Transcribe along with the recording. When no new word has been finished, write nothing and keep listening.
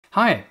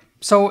Hi,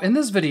 so in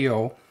this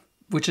video,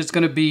 which is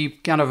going to be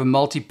kind of a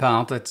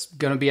multi-part, it's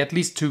going to be at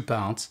least 2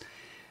 parts,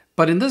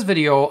 but in this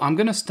video, I'm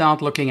going to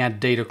start looking at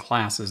data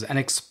classes and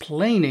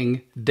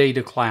explaining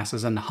data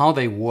classes and how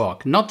they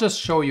work, not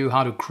just show you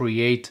how to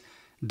create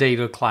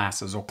data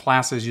classes or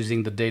classes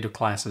using the data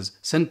classes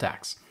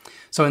syntax.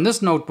 So in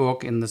this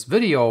notebook, in this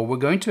video, we're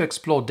going to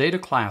explore data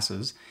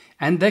classes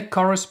and their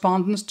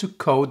correspondence to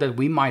code that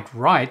we might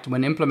write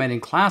when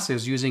implementing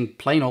classes using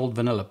plain old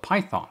vanilla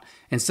Python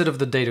instead of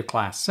the data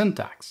class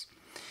syntax.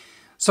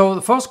 So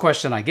the first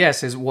question, I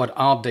guess, is what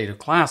are data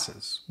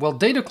classes? Well,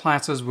 data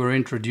classes were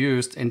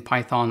introduced in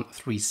Python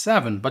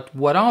 3.7, but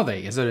what are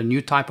they? Is it a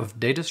new type of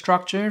data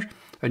structure,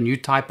 a new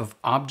type of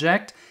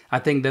object? I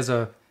think there's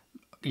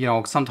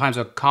sometimes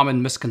a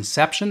common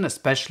misconception,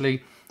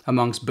 especially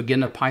amongst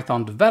beginner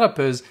Python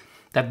developers,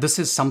 that this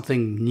is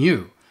something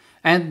new.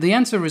 And the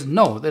answer is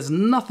no, there's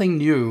nothing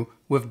new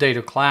with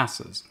data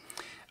classes.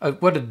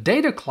 What a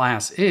data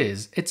class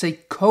is, it's a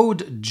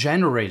code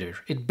generator.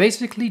 It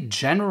basically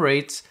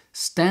generates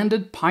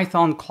standard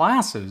Python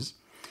classes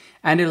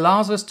and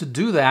allows us to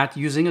do that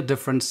using a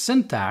different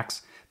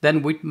syntax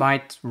than we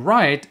might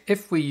write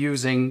if we're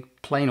using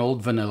plain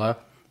old vanilla,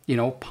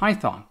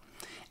 Python.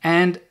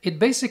 And it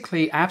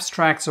basically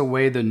abstracts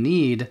away the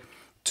need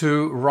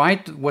to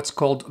write what's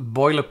called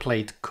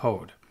boilerplate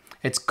code.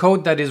 It's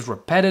code that is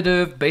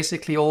repetitive,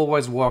 basically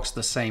always works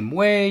the same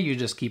way. You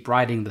just keep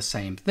writing the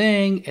same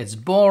thing. It's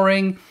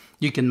boring.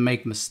 You can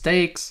make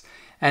mistakes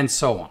and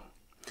so on.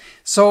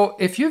 So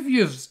if you've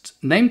used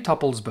name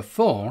tuples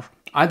before,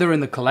 either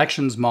in the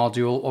collections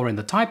module or in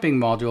the typing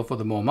module for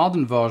the more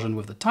modern version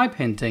with the type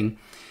hinting,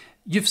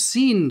 you've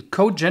seen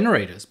code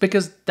generators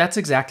because that's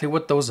exactly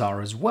what those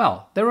are as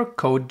well. They're a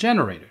code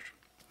generator.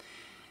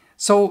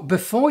 So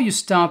before you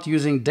start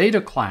using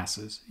data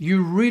classes,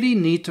 you really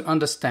need to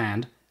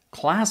understand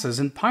classes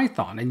in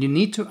Python, and you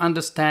need to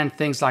understand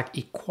things like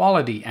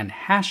equality and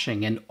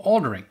hashing and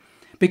ordering,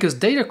 because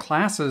data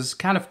classes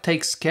kind of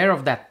takes care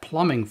of that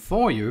plumbing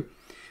for you.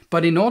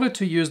 But in order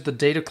to use the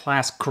data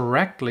class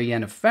correctly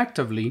and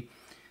effectively,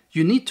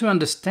 you need to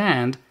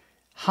understand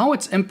how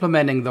it's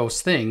implementing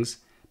those things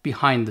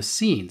behind the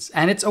scenes.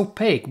 And it's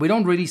opaque. We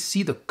don't really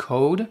see the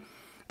code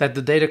that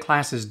the data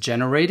class is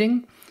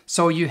generating.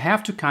 So you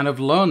have to kind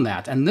of learn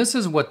that. And this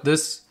is what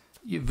this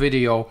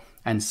video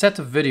and set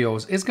of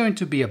videos is going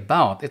to be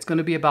about. It's going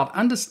to be about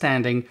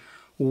understanding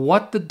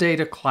what the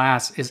data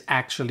class is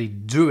actually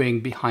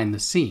doing behind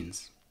the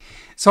scenes.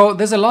 So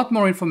there's a lot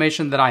more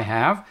information that I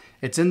have.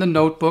 It's in the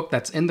notebook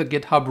that's in the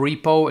GitHub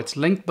repo. It's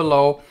linked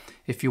below.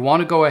 If you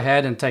want to go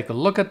ahead and take a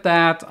look at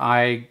that,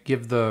 I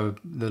give the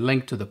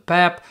link to the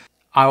PEP.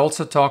 I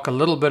also talk a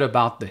little bit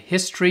about the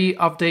history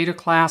of data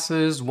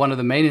classes, one of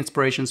the main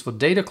inspirations for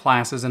data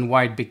classes and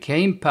why it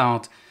became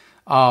part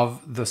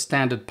of the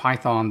standard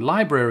Python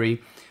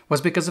library was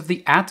because of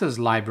the attrs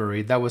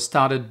library that was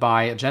started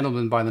by a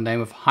gentleman by the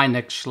name of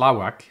Heinrich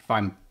Schlauach, if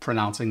I'm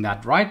pronouncing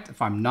that right. If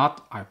I'm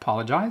not, I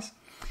apologize.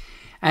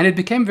 And it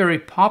became very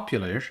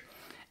popular,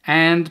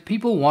 and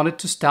people wanted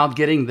to start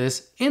getting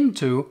this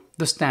into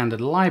the standard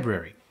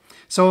library.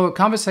 So a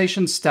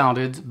conversation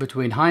started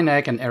between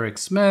Heinrich and Eric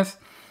Smith,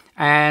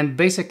 and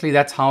basically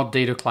that's how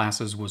data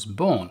classes was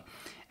born.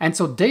 And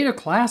so data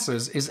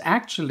classes is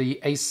actually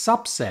a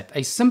subset,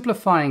 a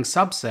simplifying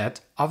subset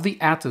of the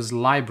attrs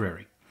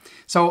library.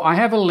 So I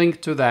have a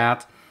link to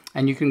that,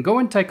 and you can go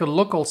and take a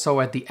look also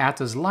at the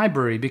attrs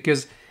library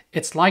because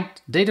it's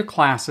like data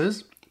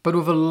classes, but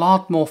with a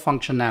lot more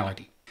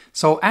functionality.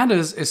 So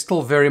attrs is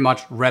still very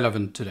much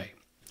relevant today.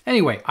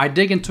 Anyway, I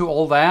dig into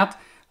all that.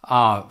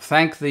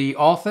 Thank the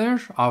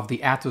author of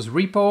the attrs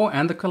repo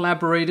and the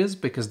collaborators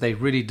because they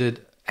really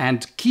did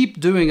and keep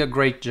doing a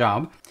great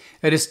job.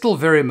 It is still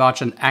very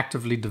much an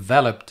actively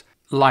developed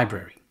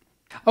library.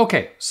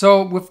 Okay,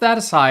 so with that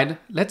aside,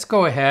 let's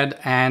go ahead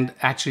and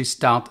actually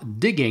start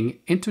digging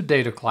into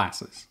data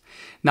classes.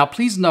 Now,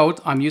 please note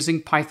I'm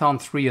using Python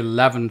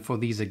 3.11 for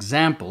these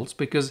examples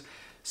because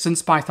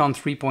since Python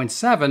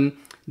 3.7,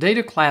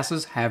 data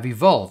classes have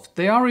evolved.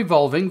 They are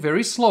evolving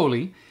very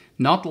slowly,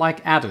 not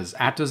like attrs.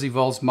 Attrs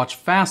evolves much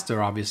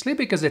faster, obviously,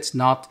 because it's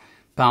not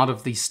part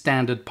of the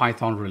standard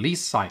Python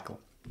release cycle.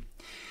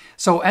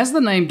 So as the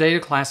name data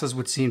classes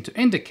would seem to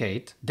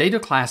indicate, data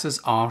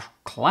classes are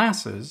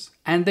classes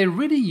and they're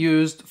really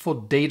used for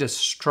data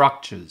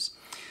structures.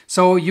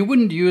 So you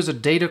wouldn't use a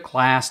data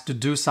class to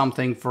do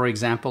something, for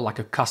example, like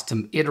a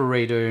custom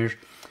iterator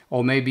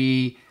or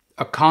maybe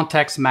a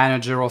context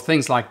manager or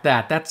things like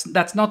that.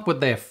 That's not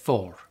what they're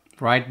for,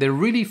 right? They're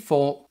really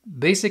for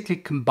basically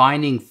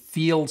combining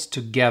fields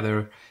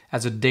together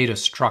as a data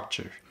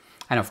structure.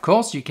 And of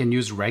course, you can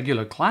use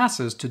regular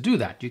classes to do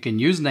that. You can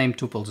use name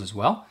tuples as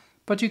well,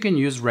 but you can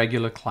use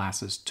regular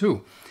classes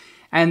too.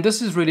 And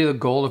this is really the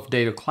goal of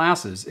data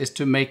classes, is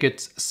to make it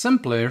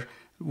simpler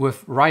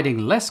with writing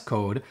less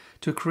code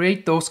to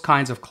create those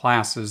kinds of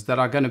classes that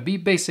are going to be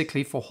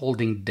basically for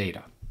holding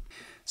data.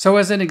 So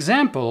as an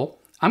example,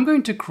 I'm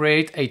going to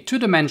create a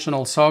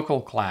two-dimensional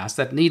circle class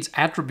that needs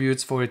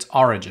attributes for its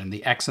origin,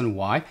 the x and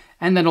y,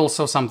 and then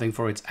also something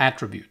for its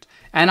attribute.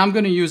 And I'm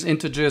going to use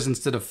integers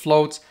instead of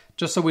floats,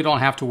 just so we don't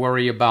have to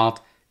worry about,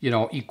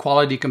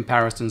 equality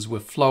comparisons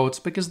with floats,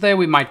 because there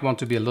we might want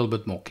to be a little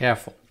bit more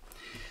careful.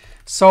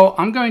 So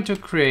I'm going to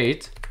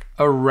create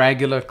a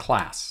regular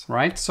class,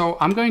 right? So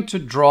I'm going to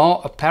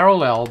draw a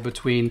parallel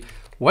between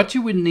what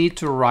you would need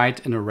to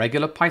write in a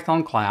regular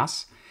Python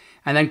class,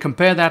 and then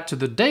compare that to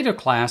the data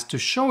class to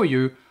show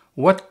you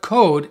what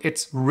code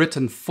it's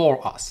written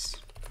for us.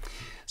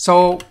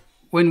 So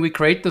when we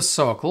create the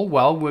circle,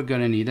 well, we're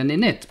going to need an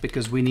init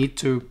because we need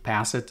to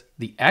pass it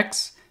the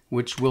x,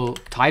 which we'll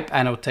type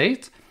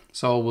annotate.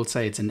 So we'll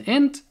say it's an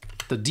int.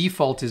 The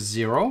default is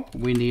 0.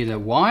 We need a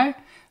y.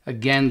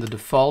 Again, the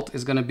default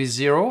is going to be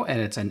 0 and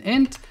it's an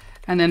int.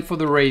 And then for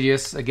the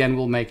radius, again,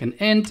 we'll make an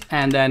int,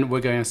 and then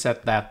we're going to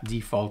set that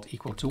default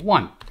equal to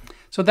 1.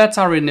 So that's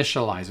our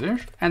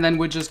initializer. And then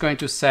we're just going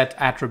to set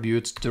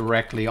attributes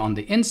directly on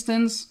the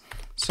instance.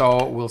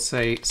 So we'll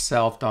say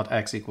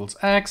self.x equals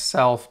x,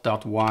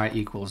 self.y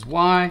equals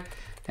y,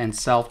 and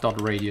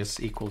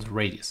self.radius equals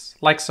radius,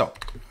 like so.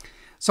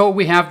 So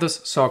we have this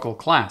circle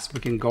class.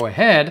 We can go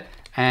ahead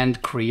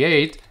and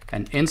create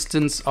an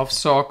instance of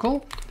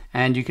circle.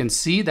 And you can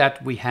see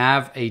that we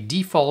have a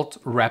default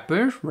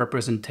wrapper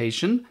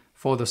representation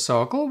for the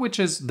circle, which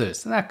is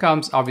this. And that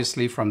comes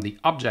obviously from the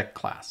object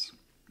class.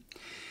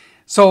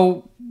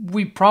 So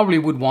we probably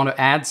would want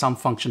to add some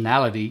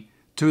functionality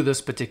to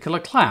this particular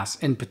class.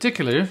 In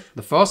particular,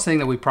 the first thing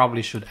that we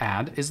probably should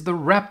add is the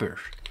wrapper.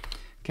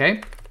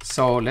 Okay,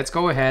 so let's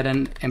go ahead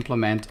and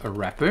implement a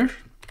wrapper.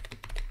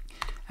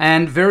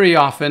 And very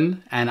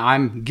often, and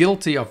I'm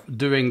guilty of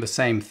doing the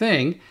same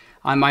thing,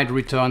 I might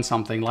return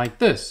something like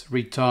this.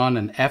 Return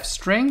an f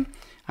string,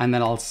 and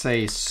then I'll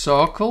say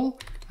circle,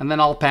 and then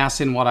I'll pass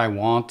in what I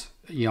want,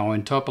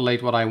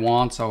 interpolate what I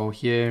want. So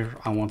here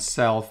I want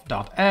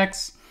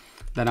self.x,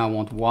 then I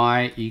want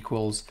y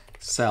equals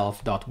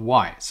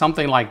self.y,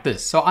 something like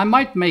this. So I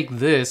might make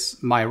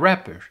this my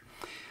wrapper,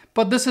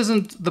 but this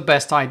isn't the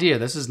best idea.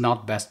 This is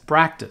not best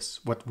practice.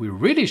 What we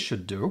really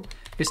should do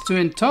is to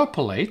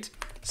interpolate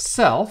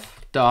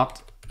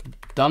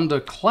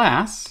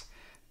self.dunderClass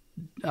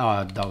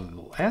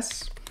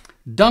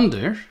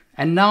dunder,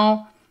 and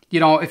now,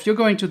 if you're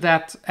going to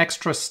that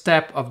extra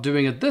step of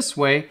doing it this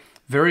way,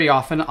 very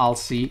often I'll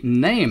see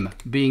name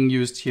being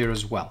used here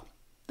as well.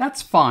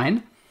 That's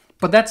fine,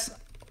 but that's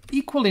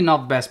equally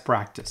not best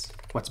practice.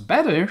 What's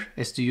better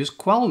is to use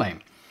quell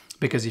name,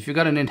 because if you've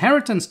got an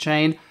inheritance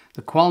chain,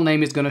 the quell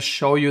name is going to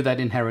show you that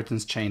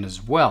inheritance chain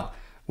as well,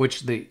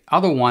 which the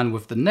other one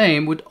with the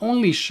name would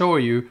only show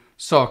you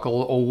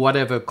circle or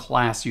whatever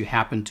class you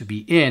happen to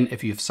be in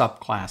if you've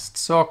subclassed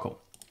circle.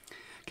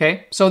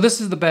 Okay, so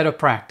this is the better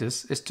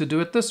practice, is to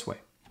do it this way.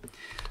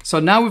 So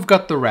now we've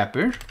got the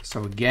wrapper.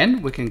 So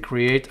again, we can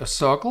create a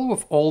circle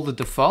with all the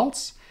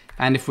defaults.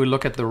 And if we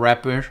look at the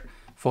wrapper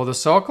for the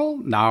circle,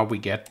 now we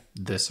get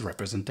this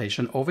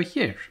representation over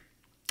here.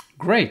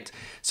 Great.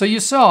 So you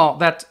saw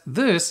that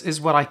this is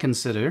what I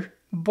consider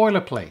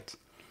boilerplate.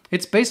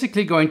 It's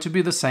basically going to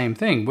be the same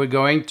thing. We're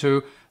going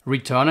to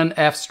return an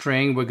f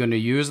string, we're going to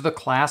use the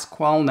class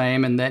quell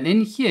name, and then in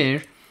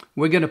here,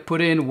 we're going to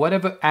put in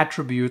whatever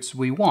attributes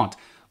we want.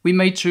 We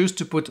may choose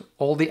to put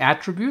all the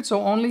attributes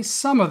or only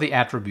some of the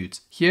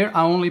attributes. Here,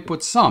 I only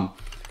put some.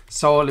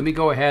 So let me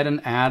go ahead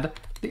and add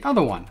the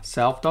other one,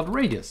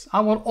 self.radius.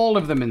 I want all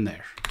of them in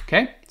there,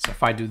 okay? So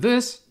if I do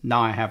this,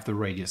 now I have the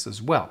radius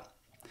as well.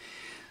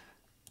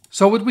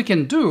 So what we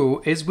can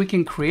do is we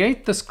can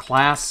create this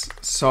class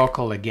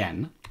circle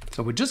again.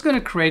 So we're just going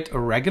to create a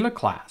regular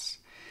class.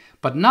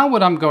 But now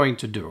what I'm going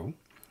to do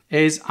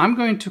is I'm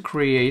going to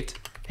create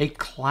a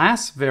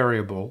class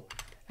variable,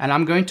 and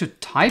I'm going to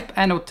type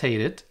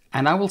annotate it,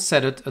 and I will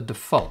set it a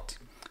default.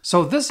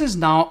 So this is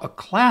now a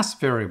class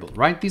variable,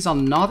 right? These are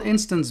not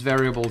instance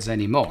variables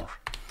anymore.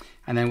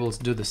 And then we'll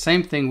do the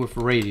same thing with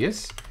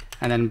radius,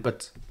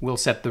 but we'll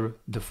set the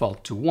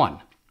default to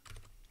 1.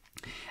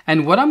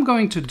 And what I'm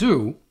going to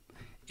do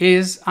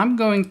is I'm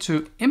going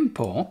to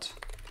import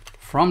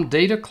from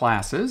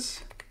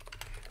Dataclasses,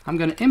 I'm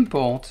going to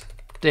import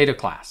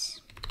Dataclass.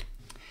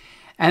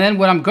 And then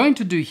what I'm going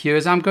to do here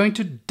is I'm going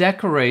to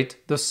decorate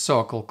the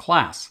circle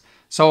class.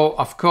 So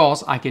of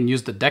course I can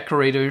use the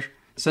decorator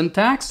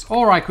syntax,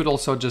 or I could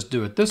also just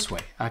do it this way.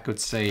 I could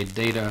say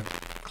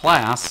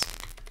Dataclass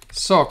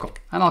circle,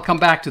 and I'll come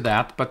back to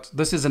that, but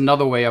this is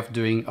another way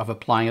of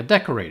applying a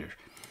decorator.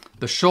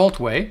 The short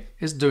way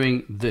is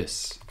doing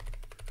this.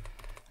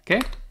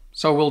 Okay,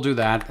 so we'll do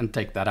that and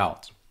take that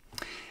out.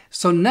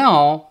 So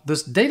now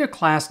this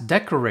Dataclass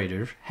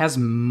decorator has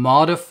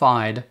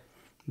modified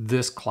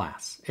this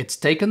class. It's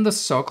taken the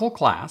circle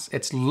class,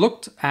 it's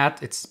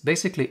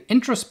basically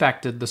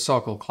introspected the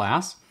circle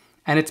class,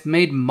 and it's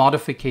made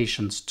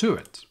modifications to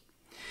it.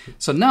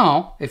 So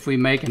now if we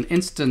make an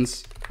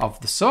instance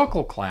of the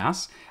circle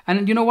class,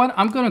 and you know what,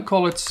 I'm going to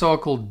call it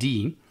circle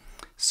D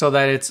so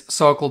that it's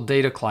circle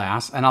data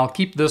class, and I'll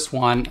keep this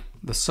one,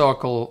 the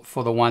circle,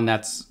 for the one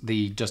that's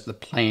just the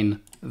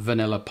plain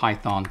vanilla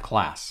Python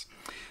class.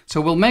 So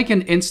we'll make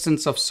an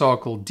instance of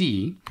circle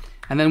D,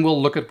 and then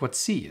we'll look at what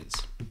C is.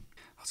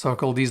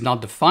 Circle D is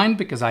not defined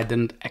because I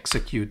didn't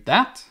execute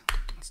that.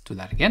 Let's do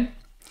that again.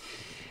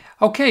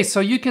 Okay, so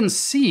you can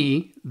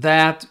see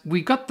that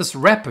we got this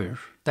wrapper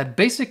that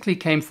basically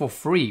came for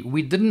free.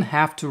 We didn't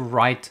have to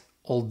write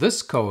all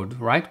this code,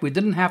 right? We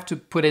didn't have to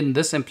put in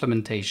this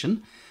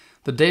implementation.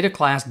 The data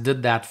class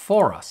did that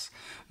for us.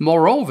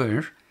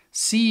 Moreover,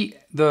 see,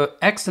 the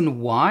X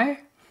and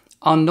Y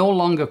are no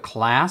longer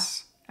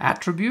class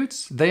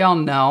attributes. They are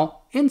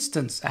now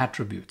instance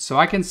attributes. So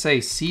I can say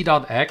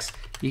c.x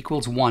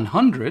equals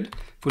 100.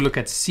 If we look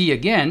at C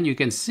again, you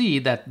can see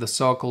that the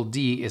circle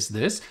D is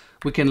this.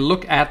 We can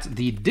look at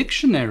the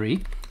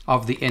dictionary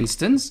of the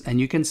instance,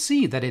 and you can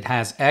see that it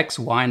has X,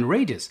 Y, and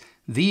radius.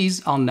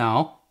 These are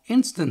now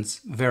instance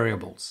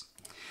variables.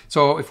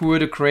 So if we were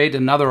to create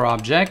another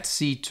object,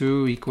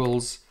 C2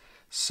 equals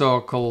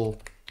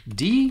circle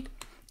D,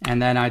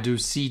 and then I do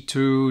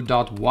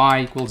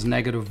C2.y equals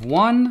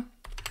 -1,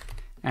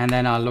 and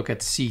then I look at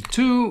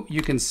C2,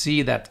 you can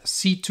see that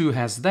C2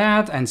 has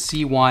that and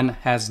C1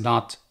 has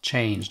not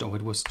changed, or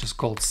it was just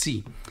called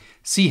C.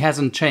 C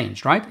hasn't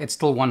changed, right? It's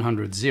still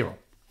 100, 0.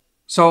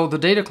 So the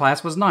data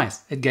class was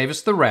nice. It gave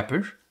us the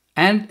wrapper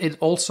and it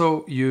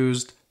also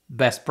used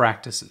best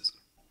practices.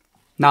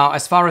 Now,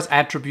 as far as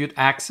attribute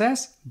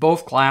access,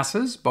 both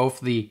classes, both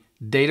the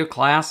data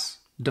class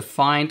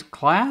defined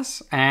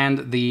class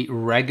and the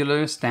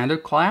regular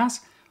standard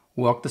class,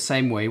 work the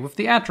same way with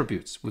the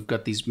attributes. We've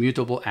got these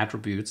mutable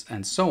attributes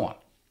and so on.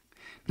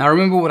 Now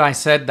remember what I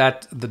said,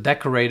 that the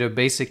decorator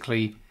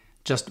basically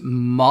just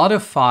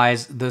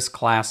modifies this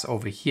class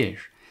over here.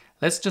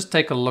 Let's just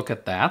take a look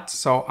at that.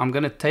 So I'm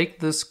going to take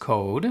this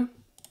code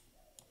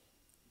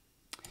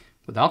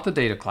without the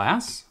data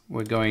class.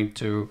 We're going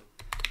to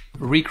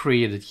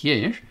recreate it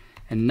here.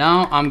 And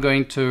now I'm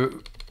going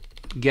to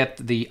get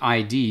the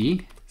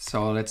ID.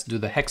 So let's do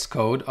the hex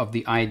code of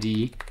the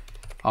ID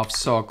of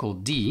circle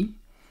D.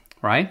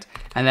 Right?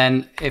 And then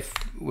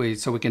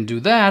so we can do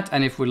that.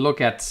 And if we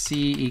look at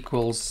C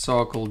equals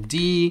circle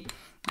D,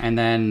 and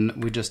then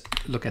we just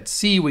look at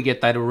C, we get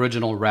that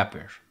original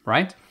wrapper,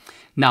 right?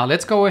 Now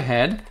let's go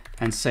ahead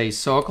and say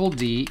circle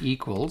D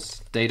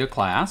equals data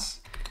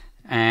class,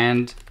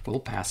 and we'll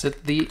pass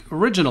it the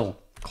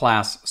original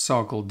class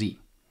circle D.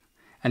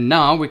 And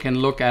now we can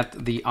look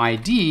at the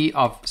ID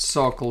of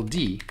circle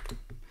D,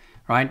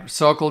 right?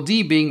 Circle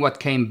D being what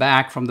came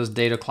back from this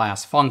data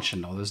class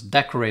function, or this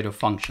decorator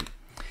function.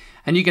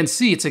 And you can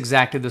see it's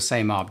exactly the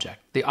same object.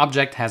 The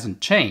object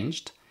hasn't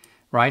changed,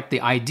 right? The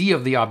ID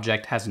of the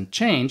object hasn't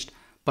changed,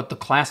 but the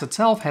class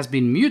itself has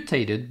been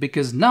mutated,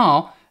 because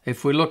now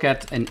if we look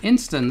at an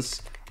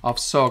instance of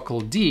circle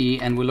D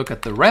and we look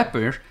at the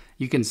wrapper,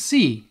 you can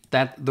see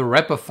that the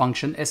wrapper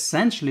function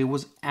essentially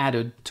was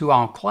added to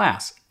our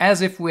class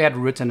as if we had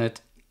written it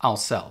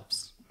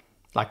ourselves,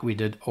 like we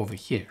did over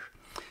here.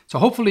 So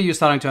hopefully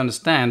you're starting to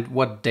understand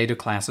what data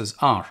classes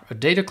are. A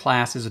data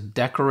class is a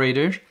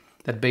decorator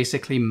that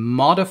basically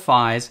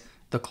modifies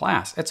the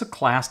class. It's a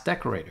class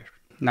decorator.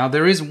 Now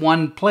there is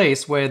one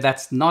place where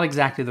that's not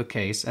exactly the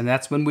case, and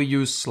that's when we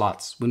use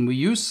slots. When we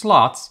use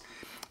slots,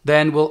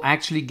 then we'll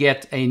actually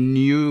get a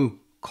new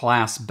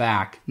class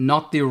back,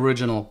 not the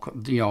original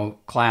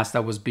class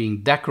that was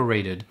being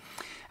decorated.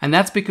 And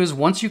that's because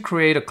once you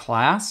create a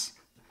class,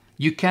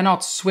 you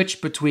cannot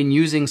switch between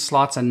using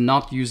slots and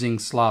not using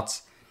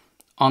slots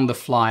on the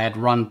fly at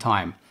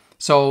runtime.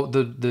 So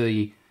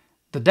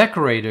the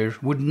decorator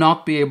would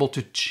not be able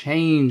to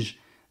change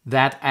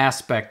that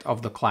aspect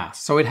of the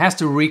class. So it has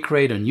to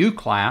recreate a new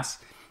class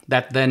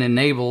that then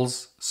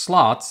enables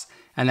slots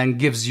and then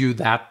gives you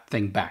that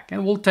thing back.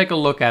 And we'll take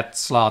a look at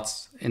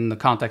slots in the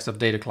context of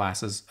data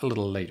classes a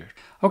little later.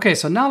 Okay,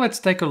 so now let's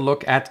take a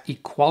look at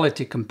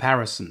equality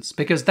comparisons,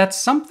 because that's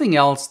something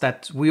else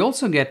that we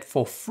also get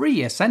for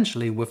free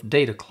essentially with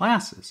data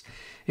classes.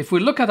 If we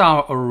look at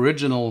our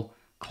original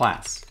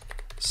class,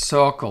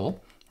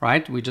 circle,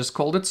 right? We just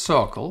called it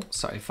circle.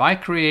 So if I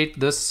create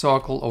this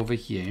circle over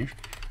here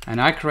and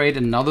I create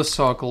another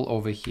circle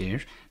over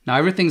here, now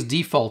everything's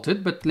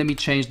defaulted, but let me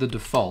change the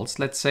defaults.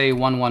 Let's say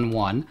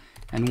 111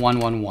 and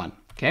 111,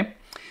 okay?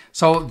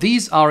 So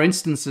these are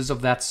instances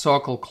of that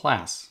circle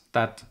class,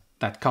 that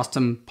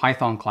custom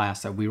Python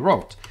class that we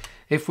wrote.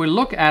 If we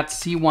look at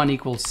C1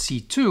 equals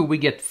C2, we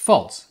get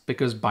false,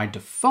 because by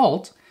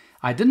default,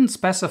 I didn't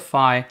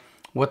specify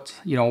what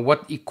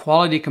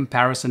equality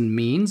comparison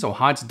means or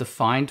how it's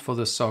defined for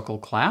the circle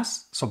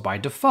class. So by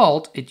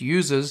default, it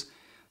uses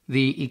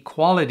the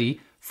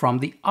equality from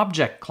the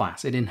object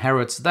class. It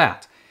inherits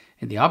that.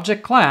 In the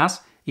object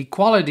class,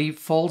 equality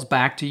falls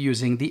back to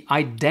using the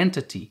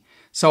identity.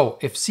 So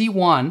if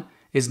C1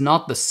 is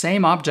not the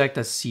same object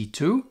as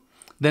C2,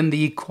 then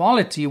the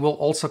equality will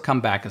also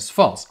come back as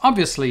false.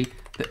 Obviously,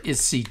 the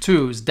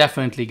C2 is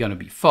definitely going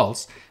to be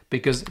false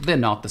because they're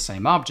not the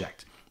same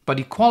object, but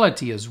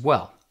equality as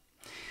well.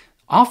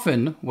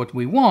 Often what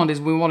we want is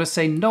we want to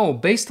say no,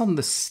 based on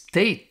the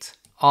state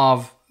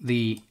of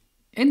the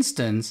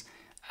instance,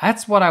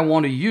 that's what I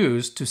want to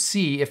use to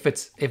see if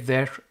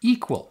they're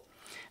equal.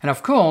 And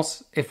of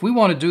course, if we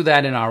want to do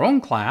that in our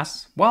own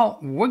class, well,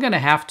 we're going to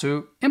have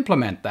to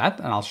implement that,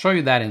 and I'll show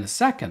you that in a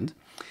second.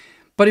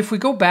 But if we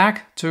go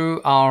back to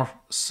our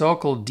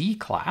circle D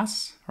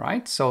class,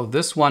 right? So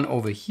this one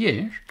over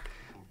here,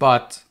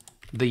 but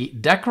the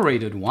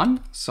decorated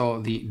one,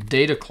 so the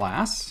data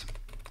class,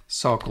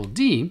 circle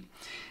D,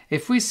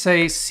 if we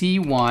say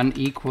C1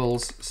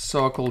 equals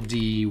circle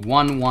D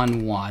 1,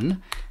 1,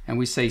 1, and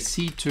we say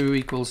C2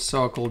 equals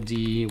circle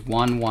D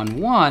 1,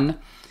 1, 1,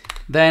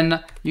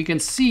 then you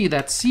can see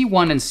that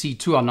C1 and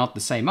C2 are not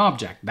the same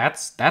object.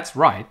 That's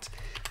right.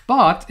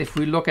 But if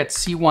we look at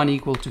C1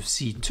 equal to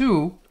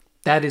C2,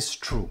 that is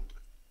true.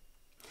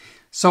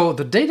 So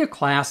the data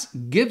class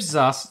gives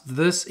us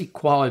this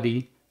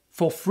equality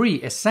for free,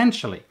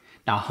 essentially.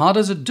 Now, how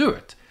does it do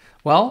it?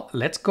 Well,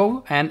 let's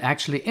go and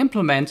actually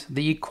implement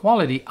the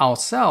equality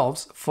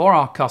ourselves for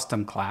our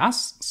custom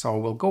class. So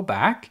we'll go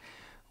back,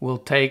 we'll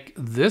take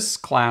this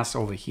class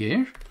over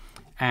here,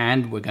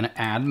 and we're going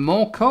to add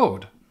more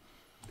code.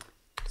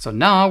 So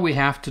now we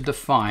have to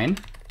define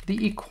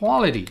the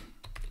equality,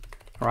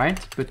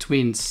 right,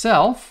 between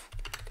self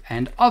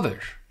and other.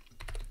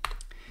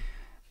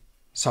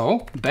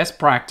 So best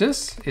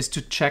practice is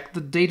to check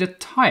the data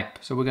type.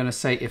 So we're going to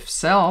say if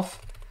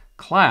self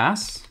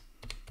class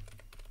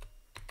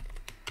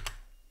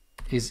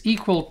is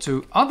equal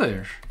to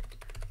other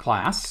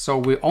class, so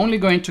we're only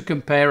going to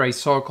compare a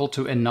circle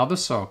to another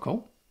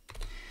circle,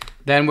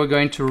 then we're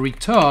going to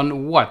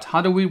return what?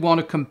 How do we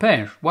want to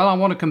compare? Well, I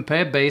want to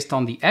compare based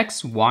on the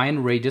x, y,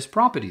 and radius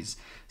properties.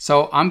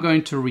 So I'm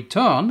going to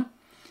return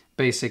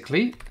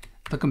basically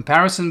the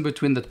comparison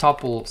between the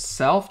tuple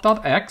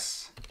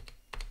self.x,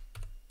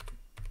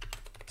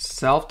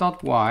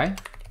 self.y,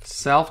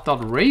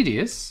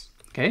 self.radius.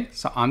 Okay,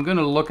 so I'm going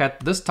to look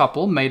at this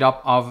tuple made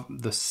up of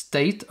the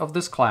state of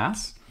this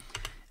class,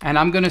 and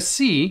I'm going to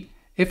see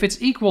if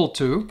it's equal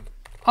to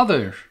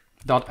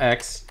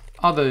other.x,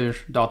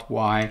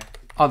 other.y,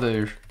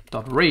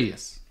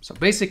 other.radius. So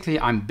basically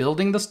I'm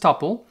building this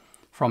tuple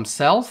from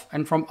self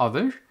and from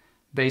other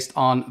based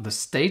on the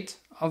state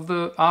of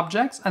the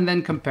objects and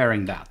then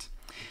comparing that.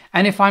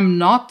 And if I'm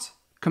not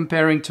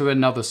comparing to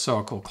another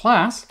circle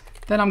class,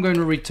 then I'm going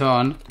to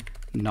return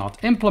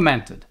not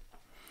implemented.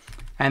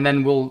 And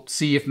then we'll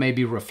see if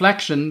maybe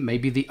reflection,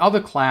 maybe the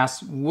other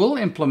class will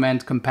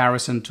implement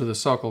comparison to the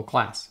circle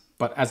class.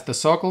 But as the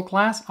circle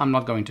class, I'm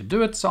not going to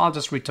do it, so I'll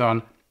just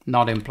return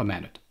not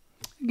implemented.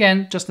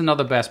 Again, just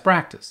another best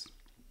practice.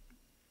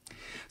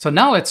 So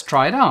now let's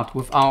try it out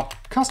with our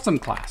custom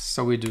class.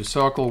 So we do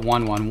circle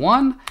 1, 1,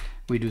 1.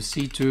 We do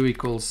C2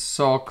 equals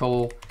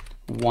circle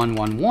 1,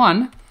 1,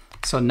 1.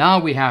 So now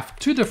we have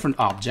two different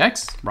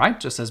objects, right?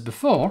 Just as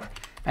before.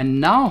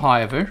 And now,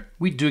 however,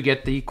 we do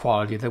get the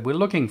equality that we're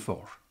looking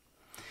for.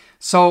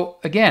 So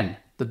again,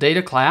 the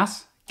data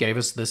class gave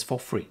us this for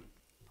free.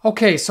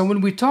 Okay, so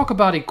when we talk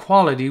about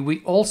equality,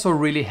 we also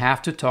really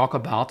have to talk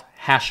about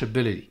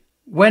hashability.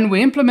 When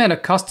we implement a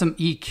custom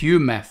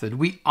EQ method,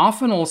 we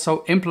often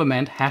also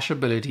implement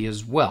hashability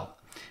as well.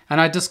 And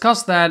I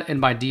discussed that in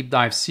my deep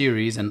dive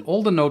series, and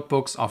all the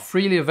notebooks are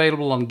freely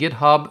available on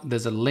GitHub.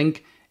 There's a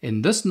link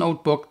in this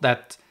notebook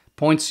that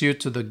points you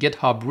to the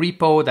GitHub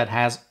repo that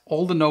has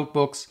all the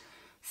notebooks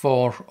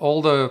for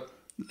all the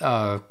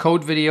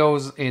code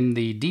videos in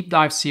the deep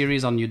dive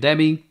series on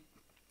Udemy.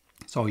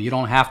 So you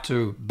don't have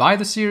to buy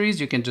the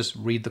series, you can just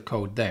read the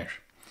code there.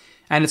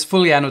 And it's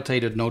fully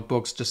annotated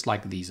notebooks just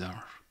like these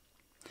are.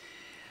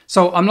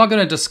 So I'm not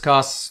going to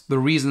discuss the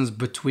reasons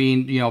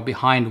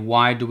behind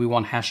why do we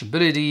want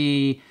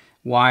hashability,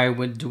 why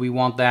do we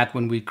want that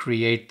when we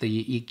create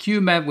the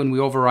EQ method, when we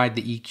override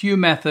the EQ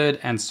method,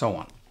 and so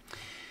on.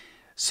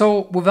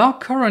 So with our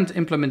current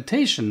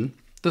implementation,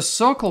 the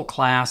circle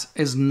class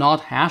is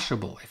not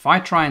hashable. If I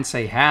try and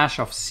say hash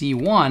of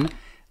C1,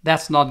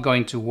 that's not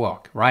going to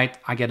work, right?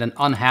 I get an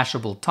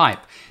unhashable type.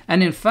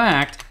 And in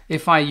fact,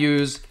 if I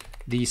use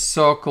the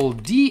circle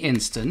D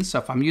instance, so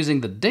if I'm using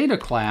the data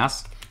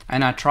class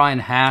and I try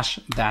and hash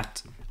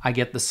that, I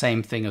get the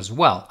same thing as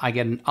well. I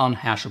get an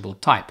unhashable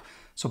type.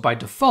 So by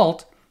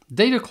default,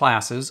 data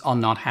classes are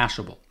not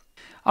hashable.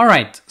 All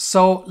right,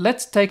 so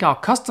let's take our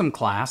custom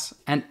class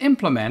and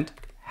implement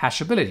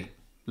hashability.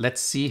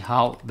 Let's see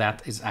how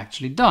that is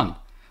actually done.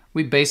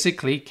 We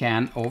basically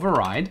can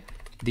override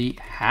the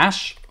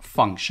hash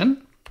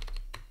function.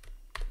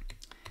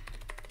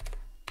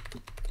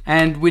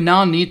 And we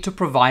now need to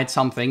provide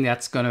something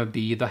that's going to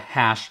be the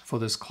hash for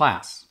this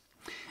class.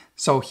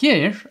 So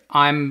here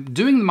I'm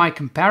doing my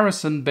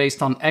comparison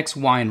based on x,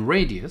 y, and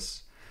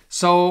radius.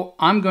 So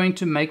I'm going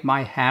to make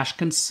my hash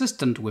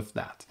consistent with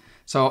that.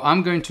 So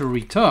I'm going to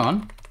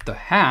return the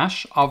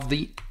hash of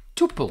the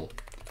tuple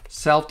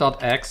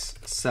self.x,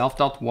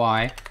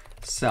 self.y,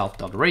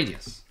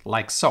 self.radius,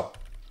 like so.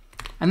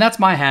 And that's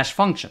my hash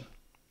function,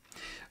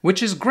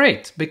 which is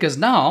great because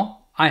now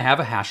I have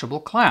a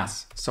hashable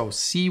class. So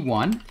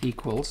C1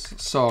 equals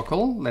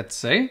circle, let's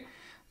say,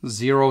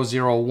 0,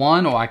 0,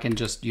 1, or I can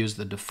just use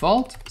the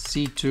default.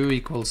 C2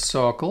 equals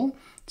circle.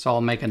 So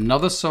I'll make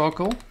another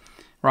circle,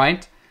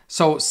 right?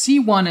 So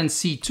C1 and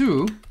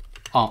C2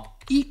 are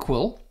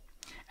equal,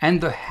 and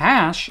the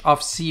hash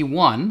of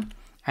C1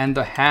 and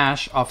the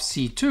hash of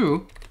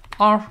C2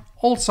 are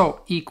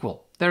also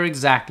equal. they're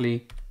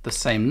exactly the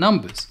same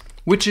numbers,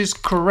 which is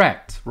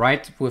correct,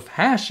 right? With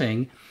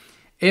hashing,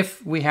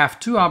 if we have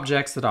two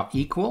objects that are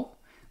equal,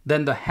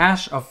 then the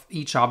hash of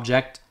each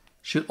object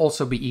should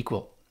also be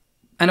equal.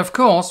 And of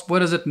course, what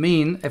does it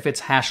mean if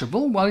it's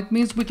hashable? Well, it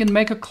means we can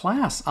make a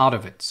class out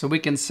of it. So we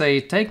can say,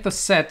 take the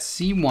set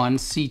C1,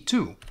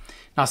 C2.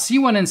 Now,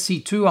 C1 and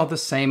C2 are the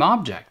same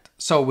object.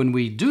 So when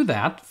we do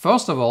that,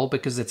 first of all,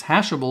 because it's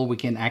hashable, we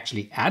can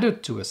actually add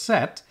it to a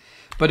set.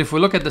 But if we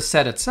look at the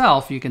set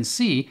itself, you can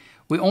see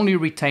we only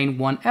retain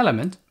one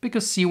element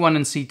because C1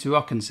 and C2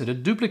 are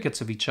considered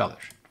duplicates of each other.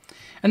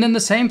 And then the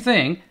same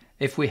thing,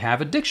 if we have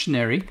a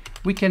dictionary,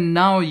 we can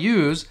now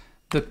use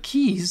the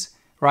keys,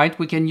 right?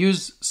 We can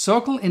use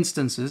circle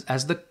instances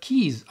as the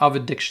keys of a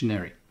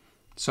dictionary.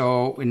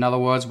 So in other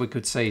words, we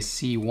could say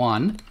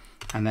C1,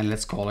 and then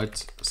let's call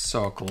it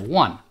circle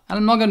 1. And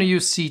I'm not going to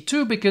use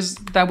C2 because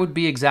that would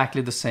be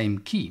exactly the same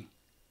key.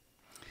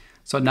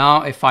 So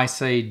now if I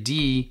say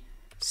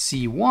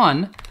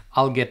DC1,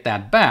 I'll get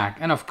that back.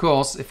 And of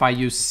course, if I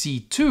use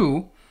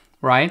C2,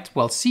 right?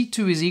 Well,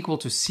 C2 is equal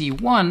to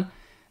C1,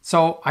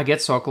 so I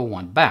get circle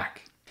 1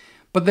 back.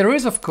 But there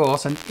is, of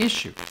course, an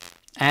issue,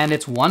 and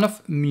it's one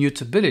of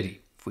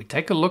mutability. If we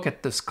take a look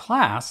at this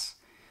class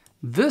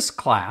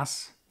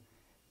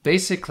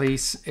basically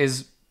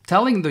is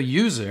telling the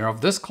user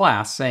of this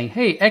class saying,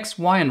 hey, X,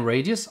 Y, and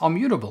radius are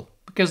mutable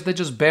because they're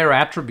just bare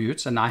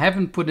attributes and I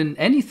haven't put in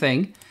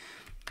anything.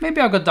 Maybe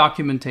I've got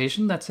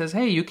documentation that says,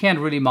 hey, you can't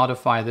really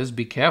modify this,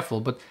 be careful.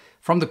 But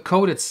from the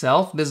code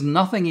itself, there's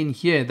nothing in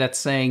here that's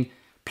saying,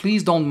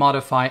 please don't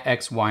modify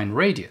X, Y, and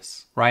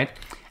radius, right?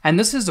 And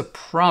this is a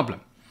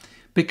problem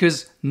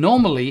because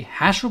normally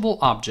hashable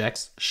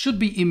objects should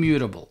be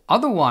immutable.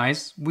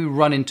 Otherwise, we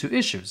run into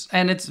issues.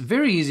 And it's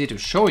very easy to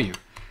show you.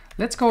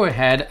 Let's go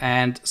ahead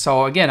and,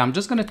 so again, I'm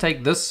just going to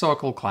take this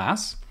circle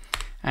class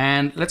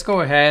and let's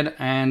go ahead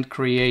and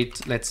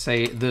create, let's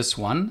say, this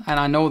one. And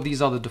I know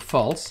these are the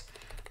defaults,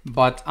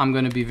 but I'm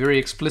going to be very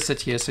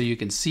explicit here so you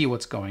can see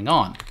what's going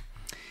on.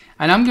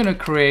 And I'm going to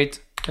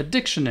create a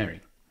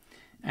dictionary.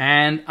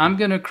 And I'm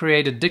going to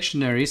create a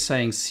dictionary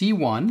saying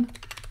C1,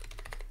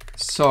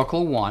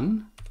 circle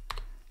 1,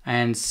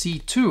 and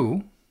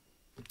C2.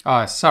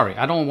 Sorry,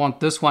 I don't want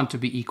this one to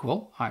be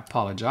equal. I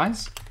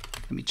apologize.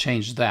 Let me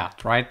change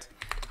that, right?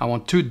 I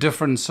want two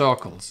different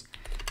circles.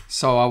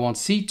 So I want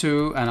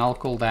C2 and I'll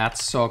call that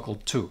circle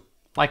 2,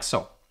 like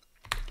so.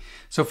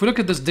 So if we look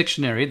at this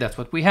dictionary, that's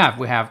what we have.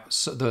 We have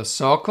the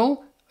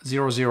circle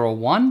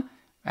 001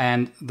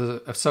 and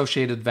the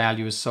associated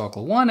value is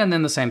circle 1 and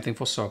then the same thing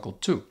for circle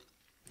 2.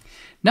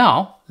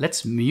 Now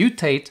let's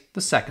mutate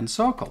the second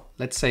circle.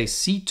 Let's say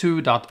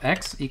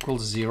C2.x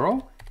equals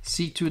 0,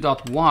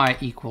 C2.y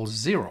equals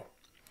 0.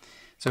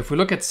 So if we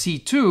look at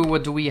C2,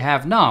 what do we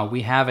have now?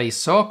 We have a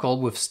circle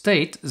with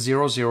state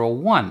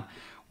 001.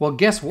 Well,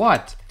 guess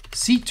what?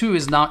 C2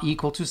 is now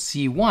equal to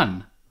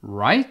C1,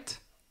 right?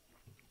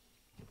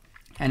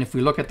 And if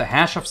we look at the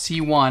hash of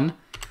C1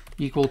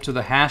 equal to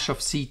the hash of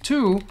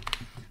C2,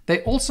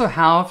 they also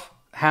have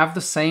the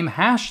same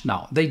hash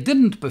now. They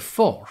didn't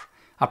before.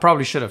 I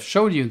probably should have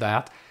showed you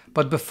that,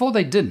 but before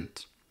they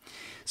didn't.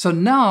 So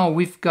now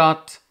we've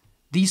got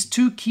these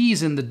two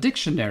keys in the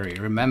dictionary,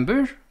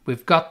 remember?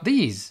 We've got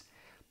these.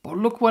 But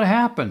look what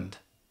happened.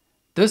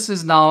 This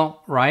is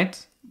now,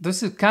 right?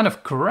 This is kind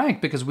of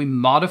correct because we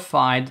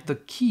modified the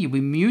key.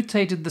 We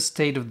mutated the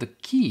state of the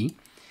key.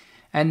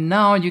 And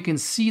now you can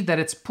see that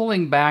it's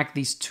pulling back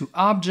these two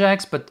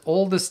objects, but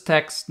all this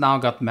text now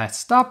got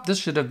messed up. This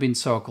should have been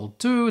circle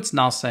 2. It's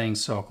now saying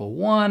circle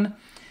 1.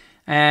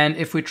 And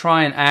if we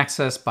try and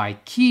access by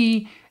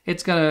key,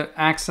 it's going to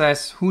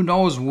access who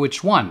knows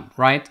which one,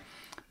 right?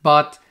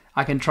 But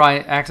I can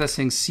try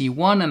accessing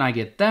C1 and I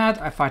get that.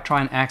 If I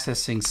try and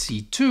accessing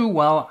C2,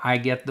 well, I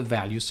get the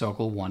value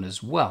circle 1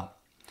 as well.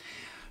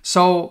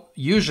 So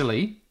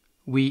usually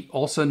we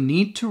also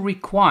need to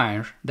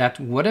require that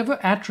whatever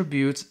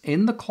attributes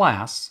in the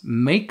class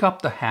make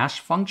up the hash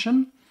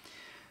function,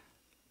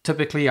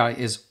 typically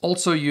is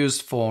also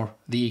used for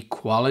the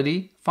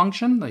equality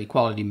function, the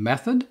equality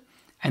method,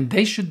 and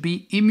they should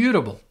be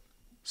immutable.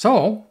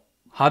 So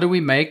how do we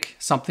make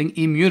something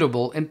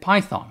immutable in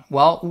Python?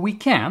 Well, we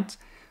can't.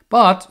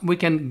 But we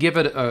can give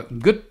it a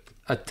good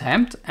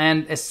attempt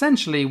and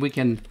essentially we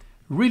can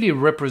really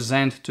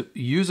represent to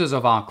users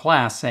of our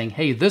class saying,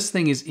 hey, this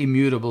thing is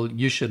immutable,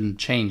 you shouldn't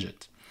change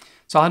it.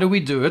 So how do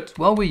we do it?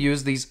 Well, we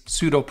use these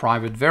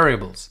pseudo-private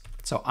variables.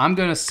 So I'm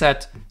going to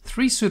set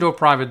 3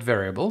 pseudo-private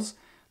variables,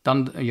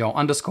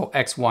 underscore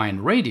x, y,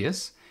 and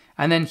radius.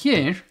 And then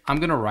here, I'm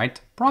going to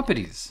write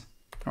properties,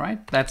 all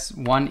right? That's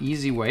one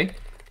easy way.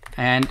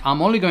 And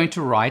I'm only going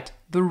to write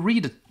the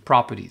read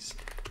properties.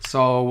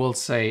 So we'll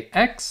say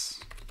x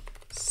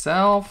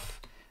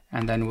self,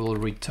 and then we'll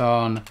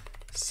return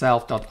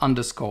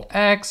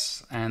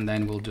self._x, and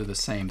then we'll do the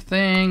same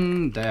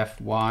thing, def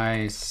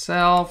y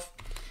self,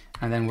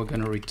 and then we're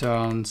going to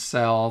return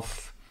self._y,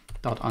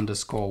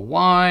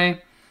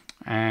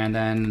 and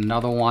then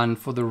another one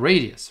for the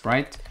radius,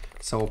 right?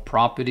 So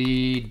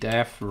property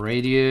def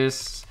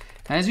radius,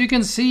 As you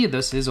can see,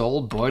 this is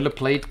all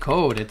boilerplate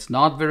code. It's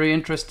not very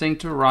interesting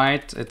to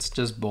write. It's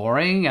just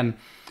boring, and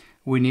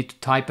we need to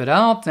type it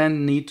out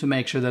and need to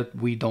make sure that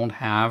we don't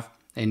have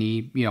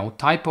any,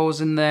 typos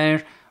in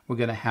there. We're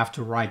going to have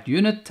to write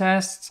unit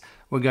tests.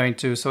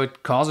 So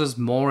it causes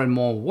more and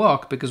more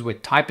work because we're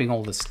typing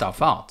all this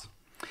stuff out.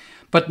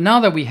 But now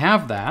that we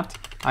have that,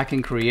 I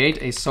can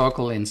create a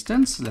circle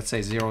instance. Let's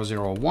say 0,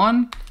 0,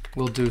 1.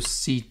 We'll do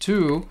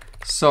C2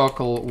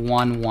 circle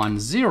 1, 1,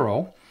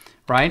 0,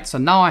 right? So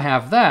now I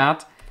have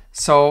that.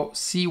 So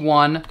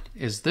C1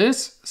 is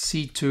this,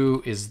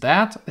 C2 is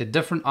that. They're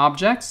different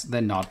objects,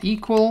 they're not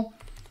equal,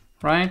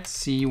 right?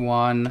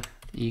 C1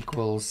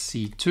 equals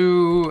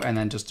C2, and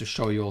then just to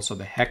show you also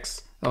the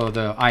hex, or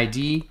the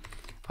ID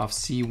of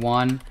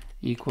C1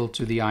 equal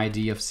to the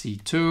ID of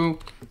C2,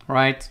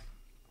 right?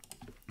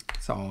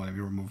 So let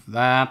me remove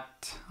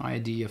that,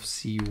 ID of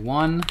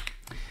C1.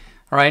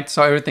 All right,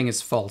 so everything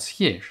is false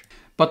here.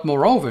 But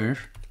moreover,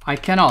 I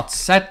cannot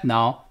set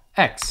now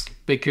X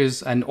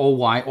or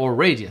Y or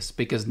radius,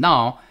 because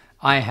now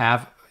I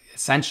have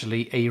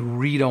essentially a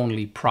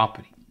read-only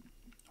property,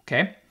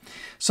 okay?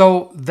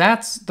 So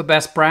that's the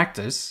best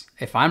practice.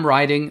 If I'm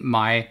writing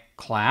my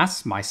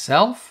class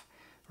myself,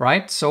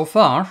 right? So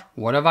far,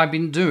 what have I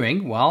been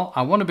doing? Well,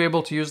 I want to be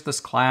able to use this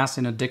class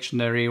in a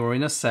dictionary or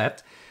in a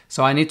set.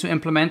 So I need to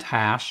implement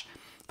hash.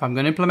 If I'm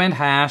going to implement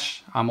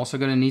hash, I'm also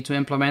going to need to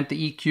implement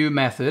the EQ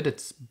method.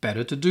 It's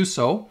better to do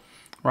so,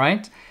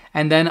 right?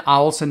 And then I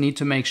also need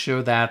to make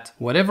sure that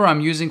whatever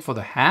I'm using for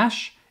the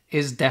hash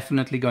is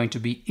definitely going to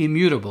be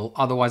immutable.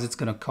 Otherwise, it's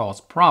going to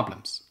cause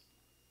problems.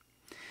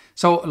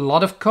 So a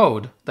lot of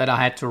code that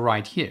I had to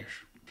write here.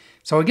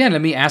 So again,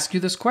 let me ask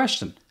you this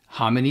question.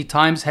 How many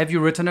times have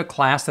you written a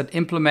class that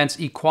implements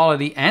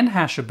equality and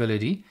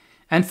hashability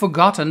and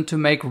forgotten to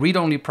make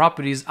read-only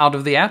properties out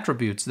of the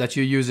attributes that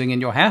you're using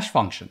in your hash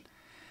function?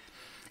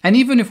 And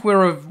even if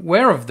we're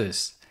aware of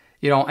this,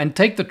 and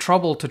take the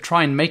trouble to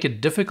try and make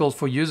it difficult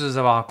for users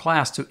of our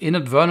class to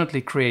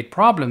inadvertently create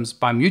problems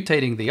by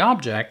mutating the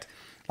object,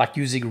 like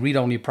using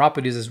read-only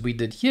properties as we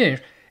did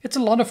here, it's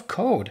a lot of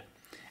code.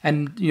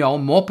 And,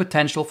 more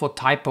potential for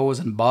typos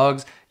and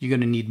bugs. You're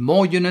going to need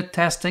more unit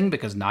testing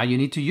because now you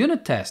need to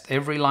unit test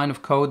every line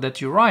of code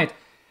that you write,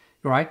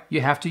 right?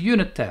 You have to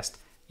unit test.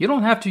 You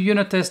don't have to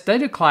unit test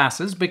data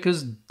classes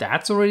because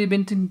that's already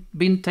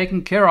been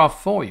taken care of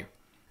for you.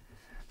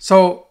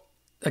 So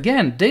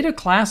again, data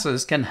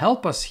classes can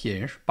help us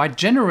here by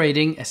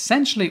generating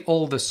essentially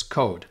all this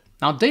code.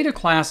 Now, data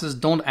classes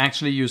don't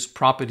actually use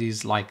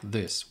properties like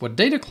this. What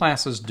data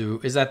classes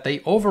do is that they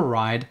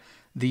override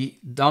the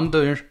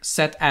dunder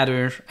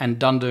setAddr and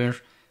dunder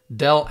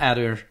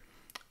deladdr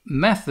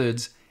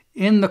methods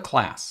in the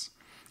class.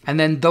 And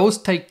then those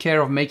take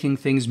care of making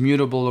things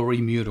mutable or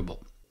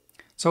immutable.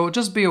 So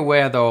just be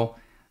aware though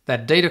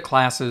that data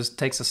classes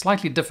takes a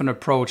slightly different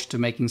approach to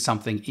making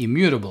something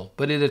immutable,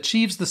 but it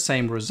achieves the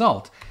same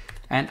result.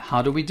 And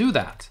how do we do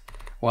that?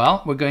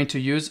 Well, we're going to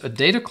use a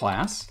data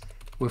class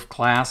with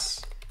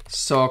class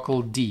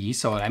circle D.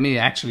 So let me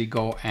actually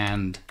go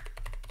and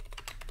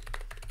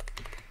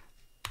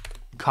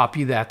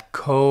copy that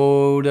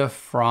code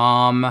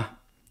from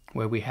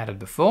where we had it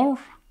before.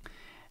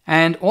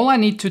 And all I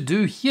need to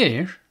do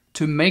here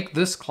to make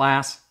this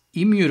class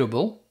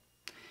immutable,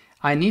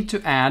 I need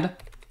to add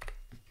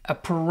a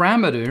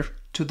parameter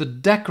to the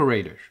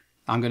decorator.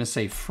 I'm going to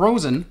say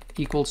frozen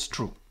equals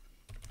true.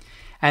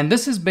 And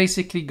this is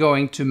basically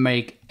going to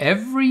make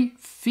every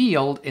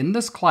field in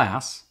this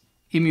class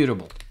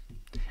immutable.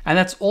 And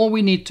that's all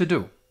we need to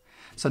do.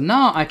 So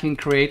now I can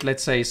create,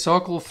 let's say,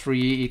 circle 3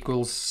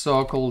 equals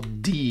circle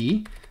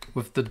D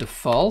with the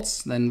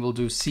defaults. Then we'll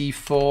do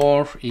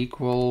C4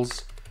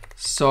 equals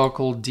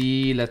circle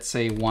D, let's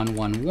say 1,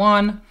 1,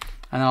 1.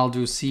 And I'll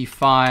do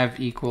C5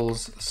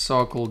 equals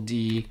circle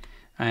D.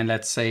 And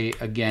let's say,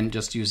 again,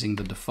 just using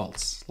the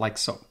defaults, like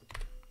so.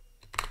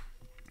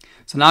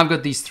 So now I've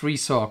got these 3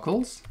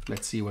 circles.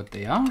 Let's see what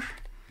they are.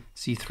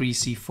 C3,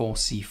 C4,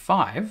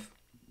 C5.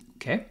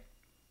 Okay.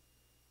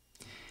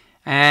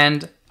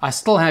 And I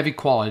still have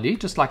equality,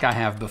 just like I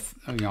have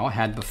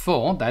had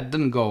before. That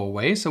didn't go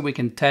away. So we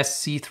can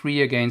test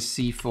C3 against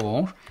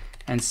C4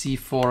 and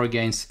C4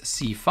 against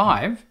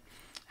C5.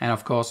 And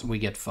of course, we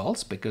get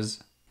false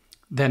because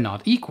they're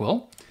not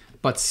equal.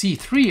 But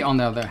C3, on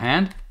the other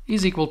hand,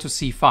 is equal to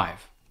C5.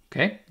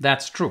 Okay,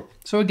 that's true.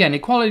 So again,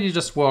 equality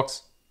just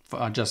works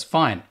just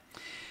fine.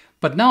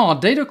 But now our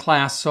data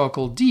class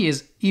circle D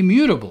is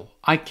immutable.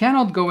 I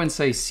cannot go and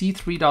say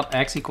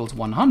C3.x equals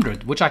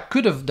 100, which I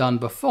could have done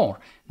before.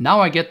 Now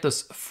I get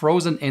this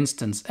frozen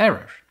instance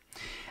error.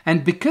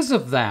 And because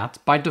of that,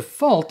 by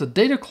default, the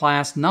data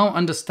class now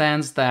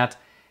understands that,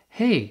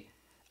 hey,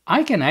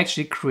 I can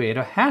actually create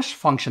a hash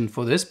function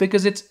for this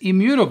because it's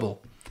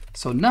immutable.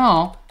 So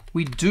now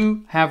we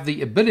do have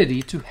the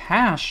ability to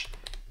hash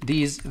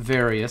these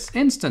various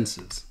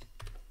instances.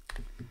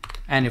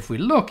 And if we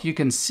look, you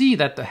can see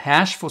that the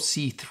hash for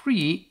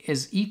C3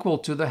 is equal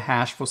to the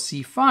hash for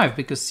C5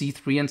 because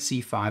C3 and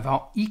C5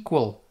 are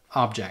equal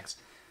objects.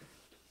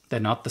 They're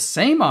not the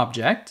same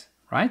object,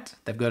 right?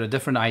 They've got a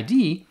different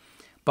ID,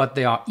 but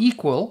they are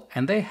equal,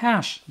 and their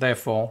hash,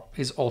 therefore,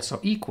 is also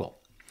equal.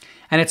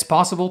 And it's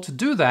possible to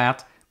do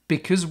that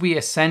because we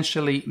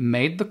essentially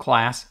made the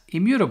class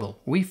immutable.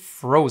 We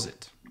froze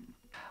it.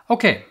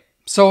 Okay,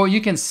 so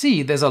you can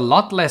see there's a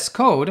lot less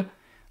code,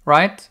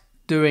 right,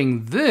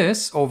 doing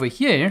this over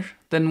here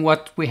than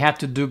what we had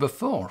to do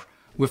before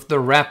with the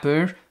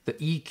wrapper, the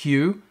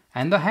EQ,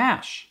 and the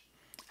hash.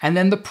 And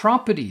then the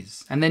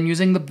properties, and then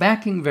using the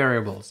backing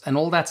variables and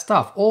all that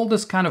stuff. All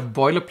this kind of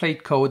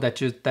boilerplate code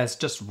that's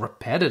just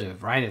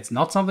repetitive, right? It's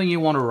not something you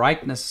want to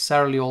write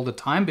necessarily all the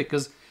time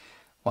because,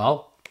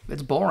 well,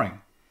 it's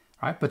boring,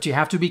 right? But you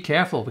have to be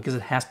careful because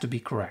it has to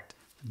be correct.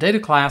 The data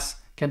class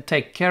can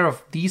take care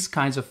of these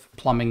kinds of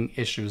plumbing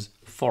issues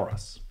for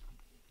us.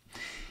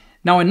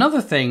 Now,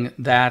 another thing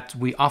that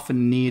we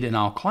often need in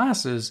our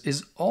classes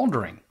is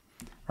ordering,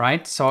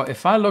 right? So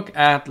if I look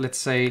at, let's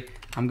say,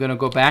 I'm going to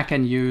go back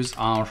and use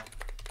our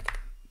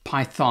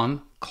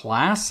Python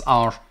class,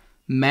 our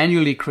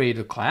manually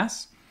created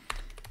class,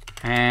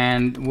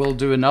 and we'll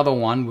do another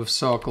one with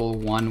circle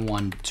 1,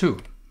 1, 2,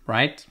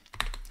 right?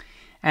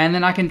 And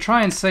then I can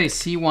try and say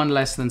C1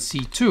 less than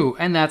C2,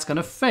 and that's going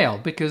to fail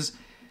because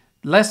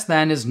less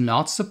than is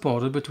not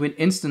supported between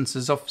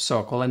instances of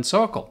circle and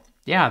circle.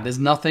 Yeah, there's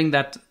nothing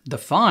that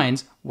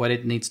defines what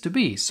it needs to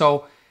be.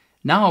 So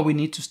now we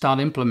need to start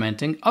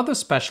implementing other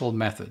special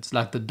methods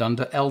like the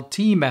dunder LT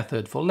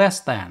method for less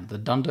than, the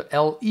dunder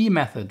LE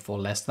method for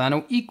less than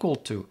or equal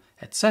to,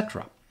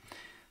 etc.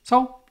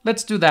 So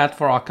let's do that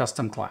for our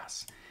custom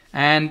class.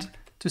 And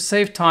to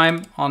save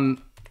time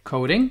on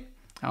coding,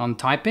 on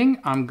typing,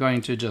 I'm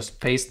going to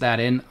just paste that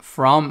in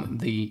from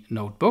the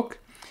notebook.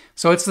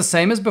 So it's the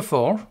same as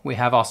before. We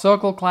have our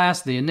circle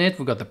class, the init,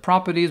 we've got the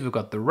properties, we've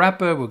got the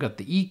wrapper, we've got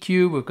the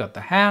EQ, we've got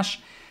the hash,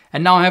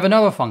 and now I have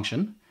another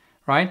function,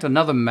 right?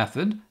 Another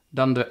method,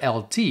 dunder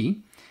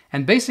LT,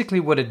 and basically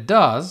what it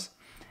does,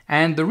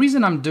 and the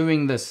reason I'm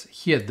doing this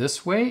here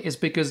this way is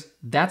because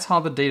that's how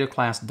the data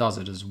class does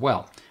it as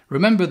well.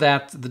 Remember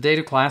that the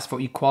data class for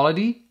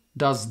equality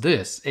does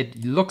this.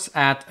 It looks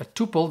at a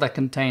tuple that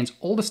contains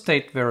all the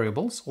state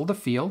variables, all the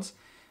fields,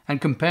 and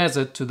compares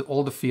it to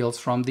all the fields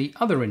from the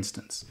other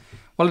instance.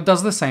 Well, it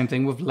does the same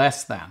thing with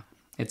less than.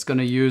 It's going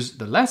to use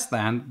the less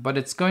than, but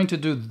it's going to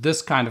do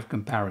this kind of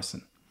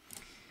comparison.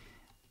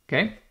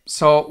 Okay,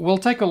 so we'll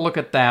take a look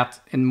at that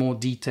in more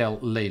detail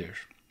later.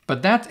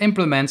 But that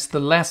implements the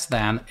less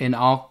than in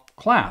our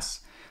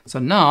class. So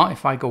now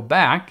if I go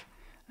back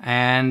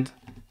and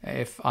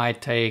if I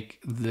take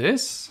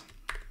this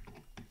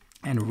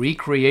and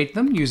recreate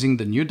them using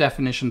the new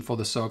definition for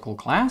the circle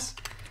class,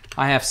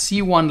 I have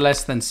C1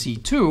 less than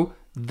C2.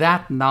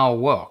 That now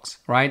works,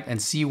 right? And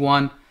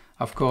C1,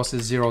 of course,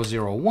 is 0,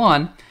 0,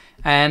 1.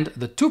 And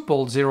the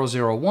tuple 0,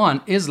 0,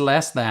 1 is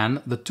less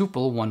than the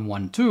tuple 1,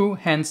 1, 2,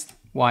 hence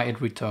why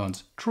it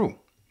returns true.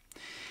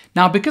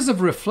 Now, because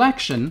of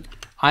reflection,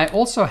 I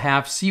also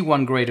have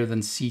C1 greater than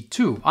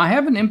C2. I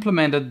haven't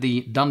implemented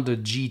the dunder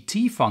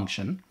GT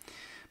function,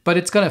 but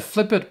it's going to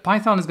flip it.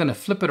 Python is going to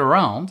flip it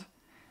around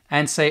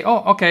and say,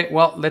 oh, okay,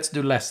 well, let's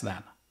do less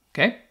than.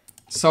 Okay,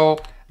 so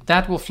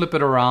that will flip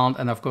it around,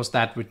 and of course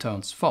that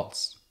returns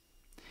false.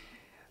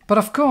 But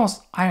of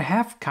course, I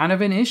have kind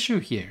of an issue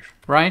here,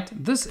 right?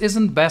 This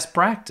isn't best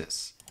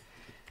practice.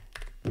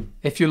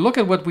 If you look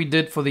at what we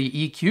did for the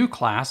EQ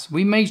class,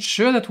 we made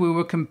sure that we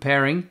were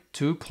comparing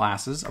two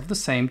classes of the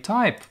same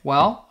type.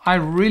 Well, I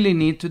really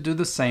need to do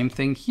the same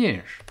thing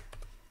here,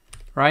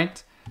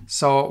 right?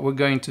 So we're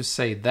going to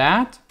say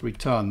that,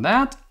 return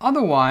that,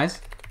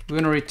 otherwise we're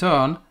going to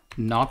return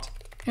not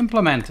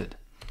implemented.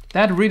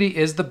 That really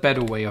is the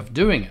better way of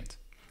doing it.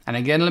 And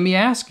again, let me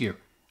ask you,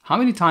 how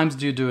many times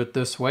do you do it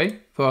this way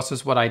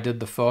versus what I did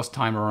the first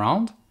time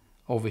around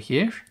over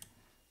here,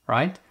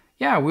 right?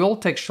 Yeah, we all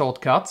take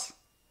shortcuts,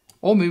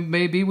 or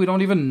maybe we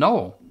don't even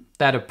know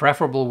that a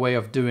preferable way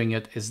of doing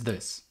it is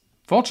this.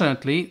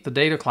 Fortunately, the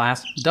data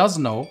class does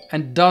know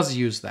and does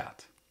use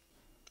that.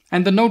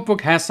 And the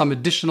notebook has some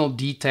additional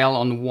detail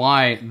on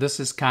why this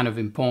is kind of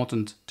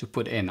important to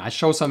put in. I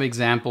show some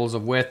examples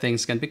of where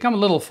things can become a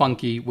little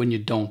funky when you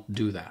don't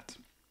do that.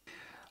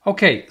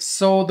 Okay,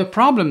 so the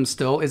problem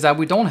still is that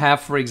we don't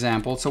have, for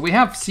example, so we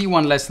have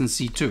C1 less than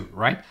C2,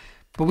 right?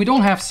 But we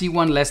don't have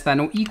C1 less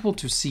than or equal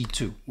to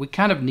C2. We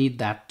kind of need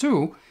that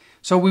too.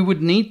 So we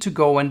would need to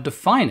go and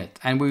define it.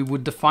 And we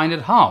would define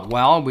it how?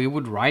 Well, we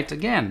would write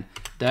again,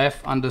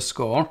 def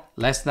underscore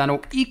less than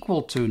or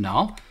equal to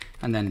now,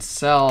 and then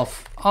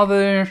self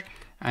other,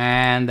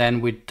 and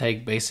then we'd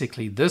take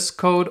basically this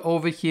code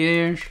over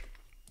here,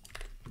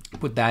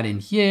 put that in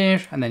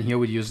here, and then here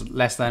we'd use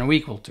less than or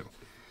equal to.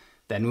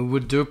 Then we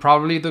would do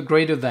probably the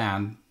greater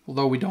than,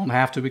 although we don't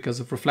have to because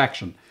of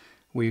reflection.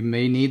 We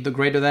may need the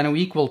greater than or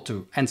equal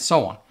to, and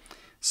so on.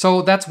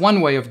 So that's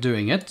one way of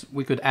doing it.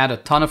 We could add a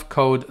ton of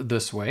code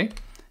this way.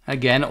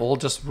 Again, all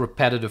just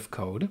repetitive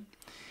code.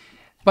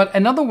 But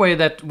another way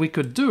that we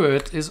could do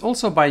it is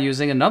also by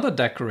using another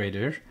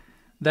decorator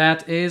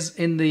that is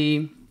in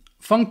the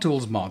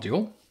functools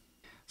module.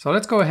 So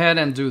let's go ahead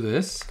and do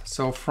this.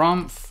 So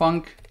from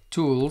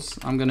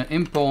functools, I'm going to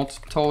import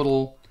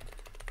total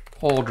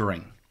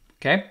ordering.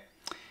 Okay,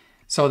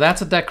 so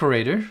that's a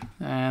decorator,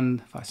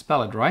 and if I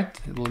spell it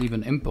right, it will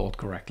even import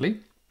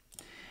correctly.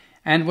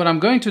 And what I'm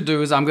going to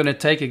do is I'm going to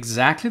take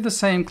exactly the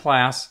same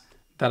class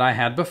that I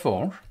had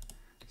before.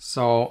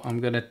 So I'm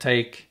going to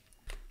take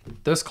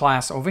this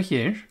class over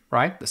here,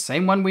 right? The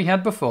same one we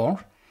had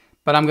before,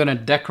 but I'm going to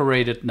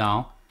decorate it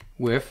now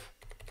with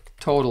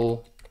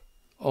total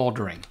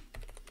ordering.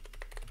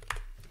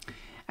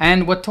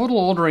 And what total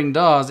ordering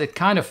does, it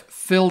kind of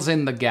fills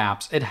in the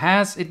gaps.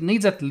 It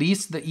needs at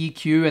least the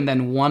EQ and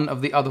then one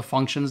of the other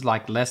functions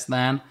like less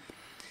than.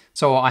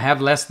 So I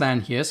have less than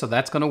here, so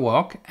that's going to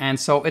work. And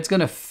so it's going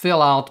to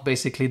fill out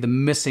basically the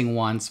missing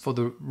ones for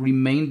the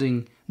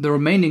remaining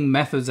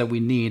methods that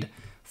we need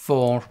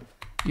for,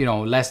 you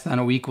know, less than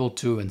or equal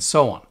to and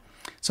so on.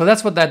 So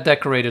that's what that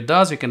decorator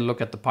does. You can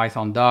look at the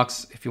Python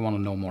docs if you want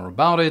to know more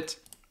about it.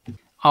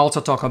 I'll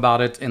also talk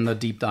about it in the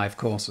deep dive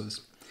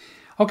courses.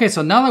 Okay,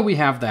 so now that we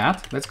have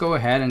that, let's go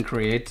ahead and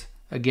create,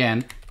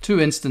 again, 2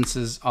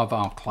 instances of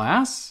our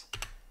class.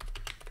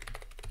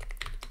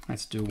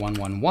 Let's do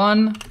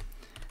 111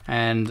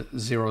 and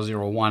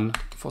 001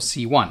 for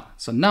C1.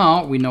 So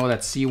now we know that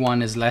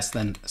C1 is less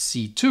than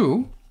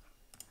C2,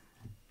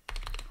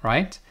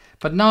 right?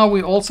 But now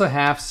we also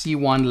have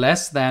C1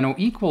 less than or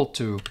equal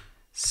to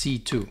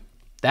C2.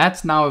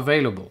 That's now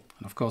available.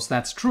 And of course,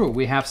 that's true.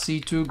 We have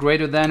C2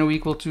 greater than or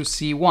equal to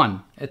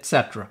C1,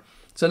 etc.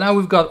 So now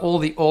we've got all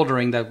the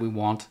ordering that we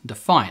want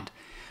defined.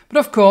 But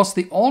of course,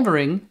 the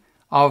ordering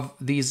of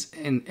these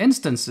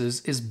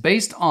instances is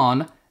based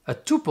on a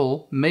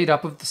tuple made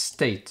up of the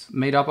state,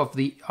 made up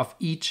of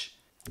each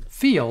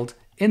field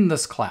in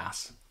this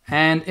class,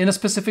 and in a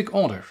specific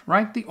order,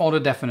 right? The order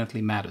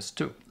definitely matters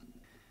too.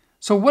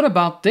 So what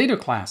about data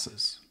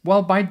classes?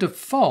 Well, by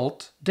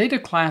default, data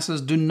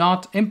classes do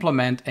not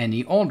implement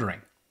any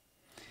ordering.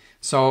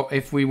 So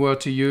if we were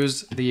to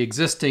use the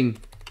existing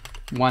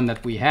one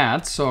that we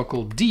had,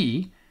 circle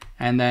D,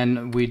 and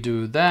then we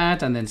do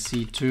that, and then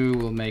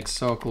C2 will make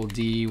circle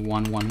D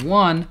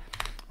 111,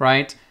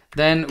 right?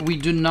 Then we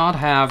do not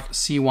have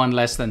C1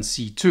 less than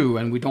C2,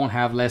 and we don't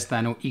have less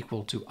than or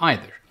equal to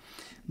either.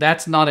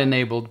 That's not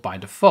enabled by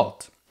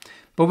default.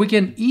 But we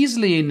can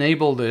easily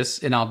enable this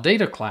in our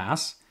data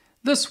class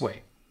this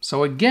way.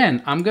 So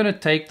again, I'm going to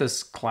take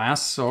this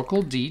class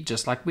circle D,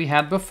 just like we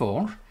had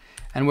before,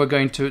 and we're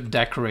going to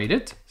decorate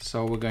it.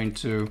 So we're going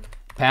to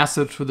pass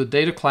it through the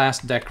data class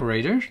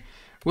decorator.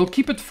 We'll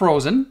keep it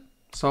frozen.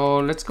 So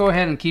let's go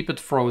ahead and keep it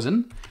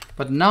frozen.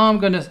 But now I'm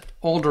going to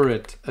order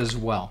it as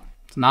well.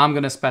 So now I'm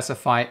going to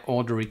specify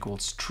order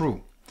equals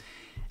true.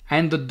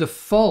 And the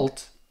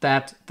default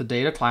that the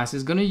data class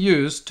is going to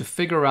use to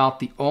figure out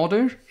the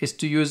order is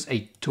to use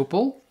a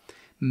tuple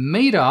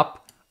made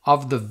up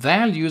of the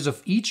values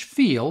of each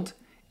field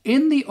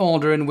in the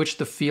order in which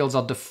the fields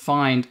are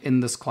defined in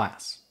this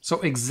class.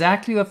 So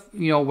exactly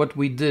what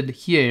we did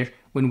here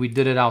when we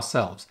did it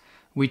ourselves.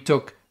 We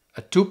took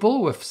a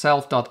tuple with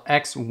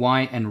self.x,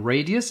 y, and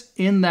radius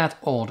in that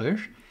order,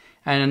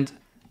 and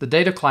the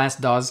data class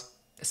does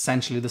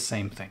essentially the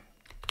same thing.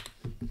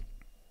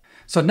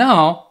 So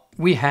now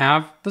we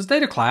have this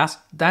data class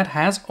that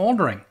has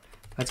ordering.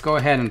 Let's go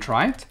ahead and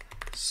try it.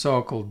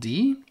 Circle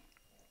D,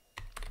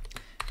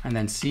 and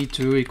then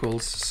C2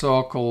 equals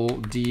circle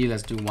D,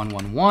 let's do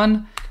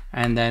 111,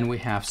 and then we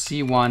have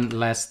C1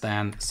 less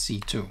than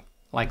C2,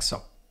 like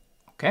so,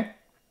 okay?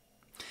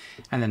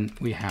 And then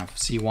we have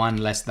C1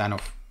 less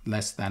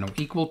than or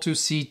equal to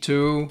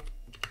C2,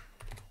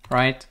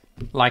 right?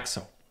 Like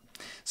so.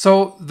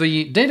 So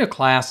the data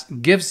class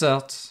gives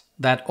us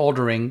that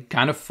ordering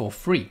kind of for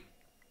free.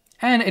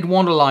 And it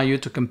won't allow you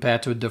to compare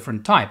to a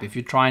different type. If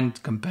you try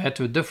and compare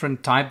to a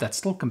different type that's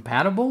still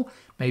compatible,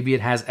 maybe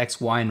it has x,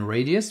 y, and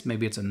radius,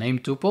 maybe it's a name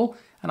tuple,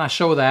 and I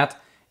show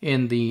that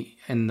in the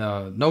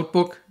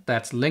notebook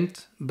that's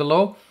linked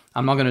below.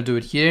 I'm not going to do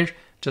it here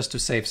just to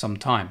save some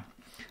time.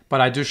 But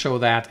I do show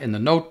that in the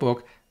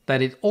notebook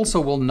that it also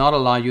will not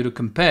allow you to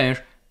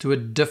compare to a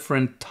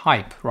different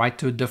type, right?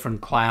 To a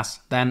different class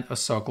than a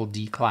circle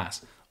D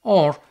class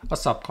or a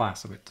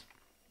subclass of it.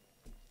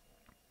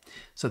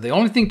 So the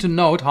only thing to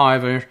note,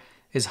 however,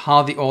 is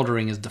how the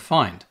ordering is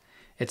defined.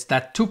 It's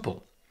that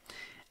tuple.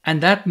 And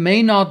that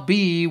may not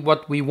be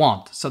what we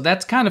want. So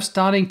that's kind of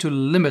starting to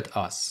limit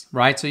us,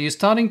 right? So you're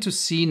starting to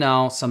see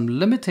now some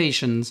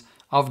limitations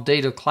of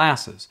data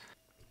classes.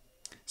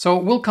 So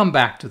we'll come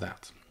back to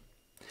that.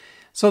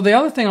 So the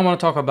other thing I want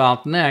to talk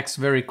about next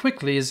very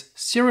quickly is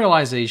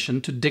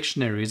serialization to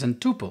dictionaries and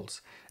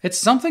tuples. It's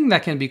something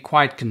that can be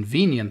quite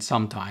convenient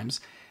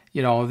sometimes.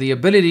 You know, the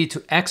ability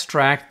to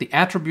extract the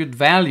attribute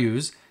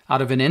values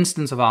out of an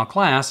instance of our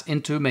class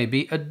into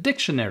maybe a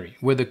dictionary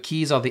where the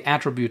keys are the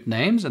attribute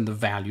names and the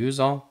values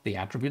are the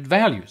attribute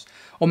values.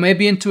 Or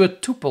maybe into a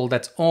tuple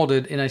that's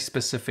ordered in a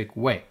specific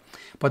way.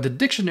 But the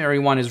dictionary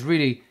one is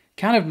really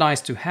kind of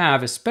nice to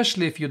have,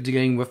 especially if you're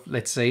dealing with,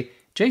 let's say,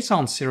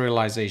 JSON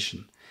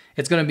serialization.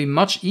 It's going to be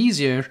much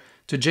easier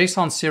to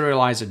JSON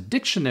serialize a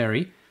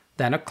dictionary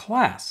than a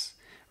class,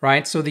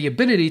 right? So the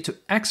ability to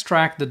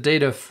extract the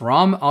data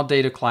from our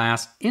data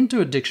class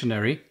into a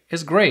dictionary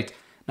is great.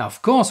 Now,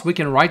 of course, we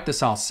can write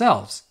this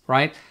ourselves,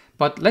 right?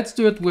 But let's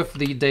do it with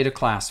the data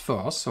class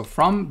first. So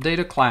from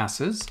data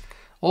classes,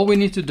 all we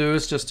need to do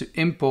is just to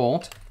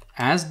import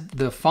as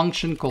the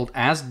function called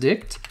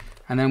asDict,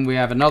 and then we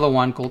have another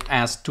one called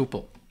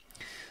asTuple.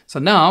 So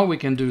now we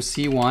can do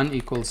C1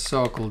 equals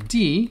circle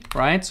D,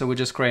 right? So we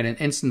just create an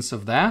instance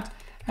of that,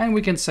 and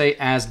we can say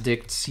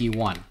asDict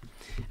C1.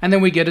 And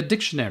then we get a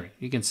dictionary.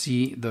 You can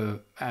see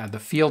the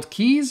field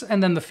keys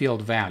and then the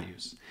field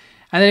values.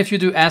 And then if you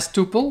do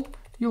asTuple,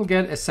 you'll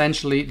get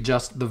essentially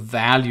just the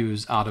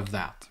values out of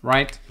that,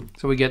 right?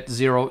 So we get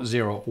 0,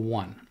 0,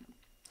 1.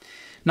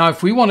 Now,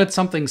 if we wanted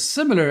something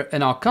similar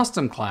in our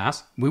custom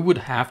class, we would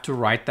have to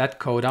write that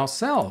code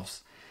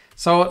ourselves.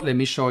 So let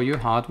me show you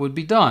how it would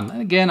be done.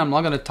 And again, I'm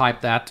not going to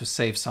type that to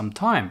save some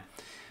time.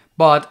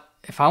 But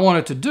if I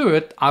wanted to do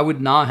it, I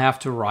would now have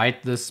to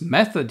write this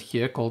method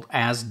here called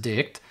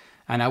asDict,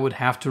 and I would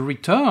have to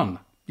return,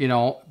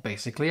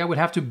 basically I would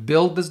have to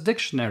build this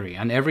dictionary.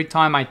 And every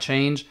time I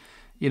change,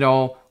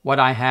 what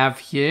I have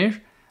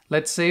here,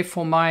 let's say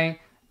for my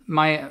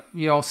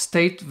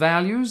state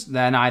values,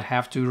 then I'd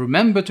have to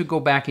remember to go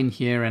back in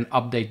here and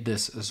update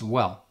this as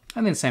well.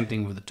 And then same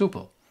thing with the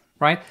tuple,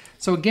 right?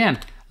 So again,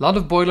 a lot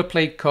of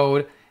boilerplate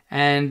code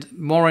and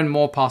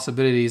more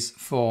possibilities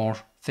for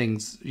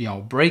things,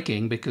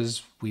 breaking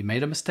because we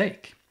made a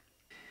mistake.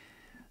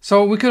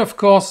 So we could, of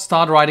course,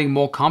 start writing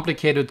more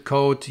complicated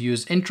code to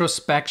use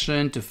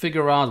introspection to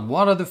figure out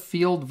what are the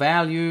field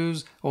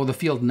values or the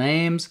field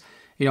names,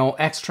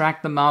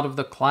 extract them out of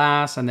the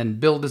class and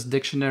then build this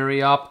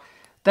dictionary up.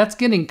 That's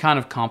getting kind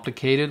of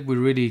complicated. We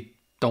really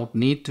don't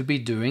need to be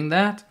doing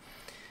that,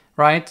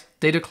 right?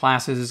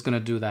 Dataclasses is going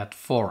to do that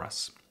for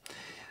us.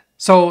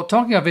 So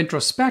talking of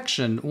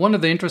introspection, one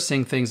of the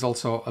interesting things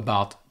also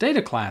about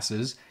data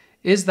classes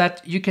is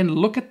that you can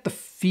look at the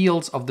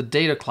fields of the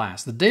data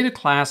class. The data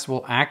class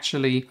will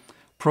actually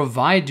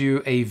provide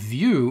you a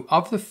view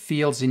of the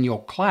fields in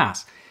your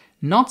class.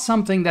 Not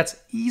something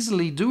that's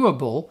easily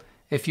doable.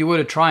 If you were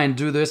to try and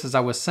do this, as I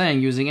was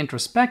saying, using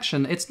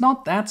introspection, it's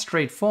not that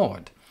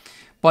straightforward.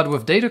 But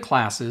with data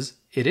classes,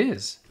 it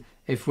is.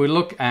 If we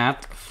look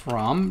at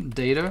from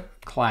data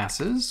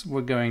classes,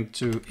 we're going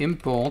to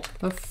import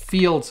the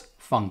fields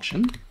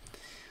function.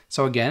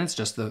 So again, it's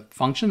just the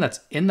function that's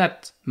in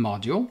that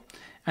module.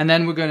 And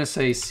then we're going to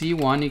say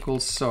C1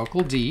 equals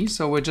circle D.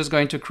 So we're just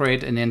going to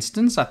create an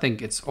instance. I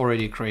think it's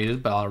already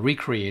created, but I'll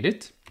recreate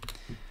it.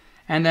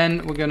 And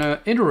then we're going to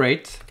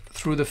iterate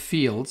through the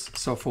fields.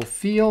 So for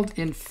field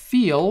in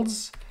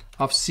fields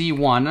of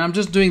C1, and I'm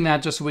just doing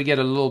that just so we get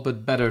a little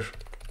bit better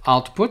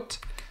output.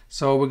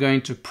 So we're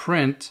going to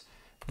print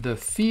the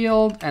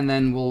field and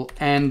then we'll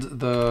end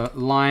the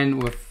line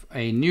with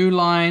a new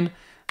line,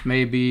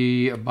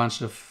 maybe a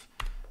bunch of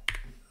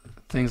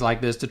things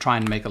like this to try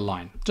and make a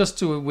line, just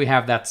so we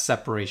have that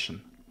separation.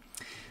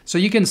 So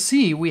you can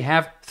see we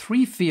have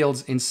 3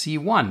 fields in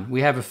C1.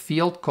 We have a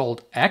field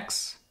called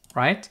X,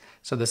 right?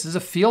 So this is a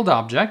field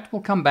object.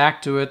 We'll come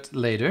back to it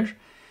later.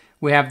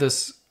 We have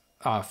this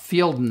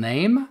field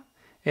name.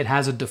 It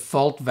has a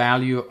default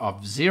value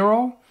of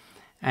 0.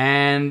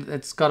 And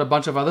it's got a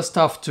bunch of other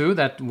stuff too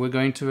that we're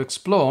going to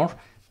explore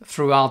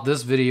throughout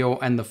this video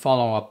and the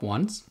follow-up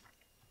ones.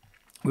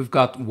 We've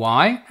got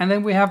Y, and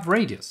then we have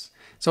radius.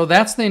 So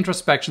that's the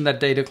introspection that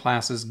data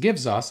classes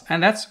gives us,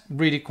 and that's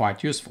really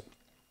quite useful.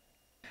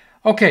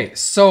 Okay,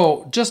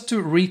 so just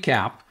to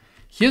recap,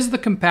 here's the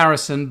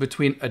comparison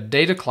between a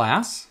data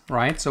class,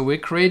 right? So we're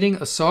creating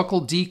a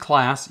circle D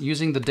class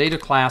using the data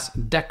class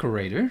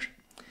decorator.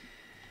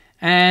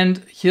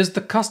 And here's the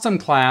custom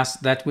class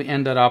that we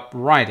ended up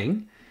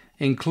writing,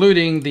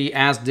 including the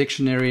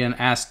asDictionary and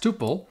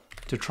asTuple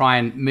to try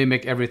and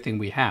mimic everything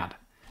we had.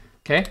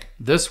 Okay,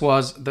 this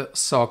was the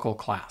circle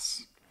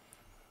class.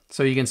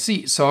 So you can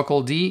see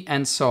circle D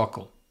and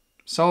circle.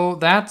 So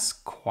that's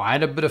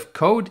quite a bit of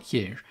code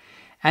here.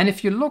 And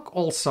if you look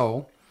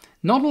also,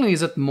 not only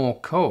is it more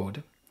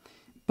code,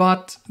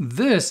 but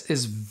this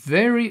is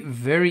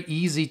very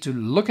easy to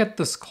look at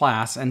this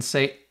class and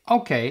say,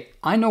 okay,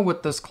 I know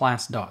what this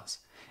class does.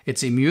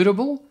 It's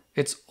immutable,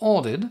 it's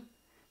ordered.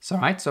 So,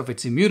 right, so if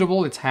it's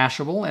immutable, it's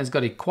hashable, and it's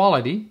got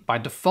equality. By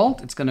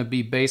default, it's going to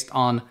be based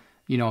on,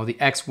 the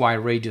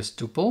XY radius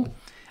tuple.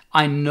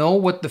 I know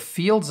what the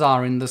fields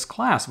are in this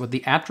class, what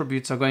the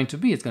attributes are going to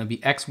be. It's going to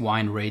be X, Y,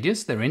 and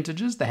radius. They're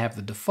integers. They have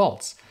the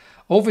defaults.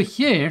 Over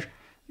here,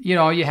 you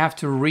have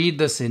to read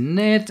this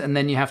init, and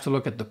then you have to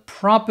look at the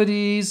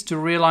properties to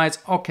realize,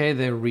 okay,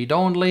 they're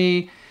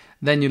read-only.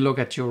 Then you look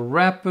at your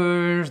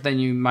wrappers. Then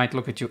you might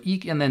look at your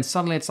eq, and then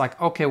suddenly it's like,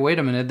 okay, wait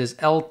a minute,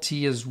 there's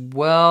LT as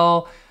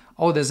well.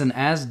 Oh, there's an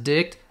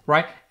asDict,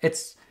 right?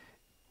 It's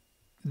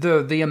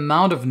the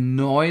amount of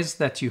noise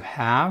that you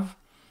have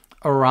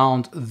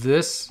around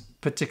this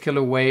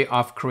particular way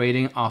of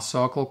creating our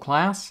circle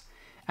class,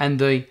 and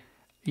the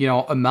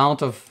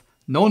amount of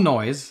no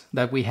noise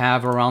that we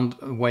have around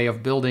a way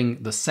of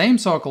building the same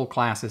circle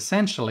class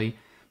essentially,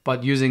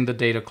 but using the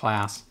data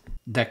class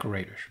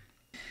decorator.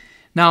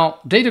 Now,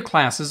 data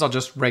classes are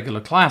just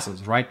regular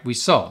classes, right? We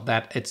saw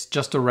that it's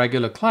just a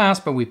regular class,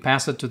 but we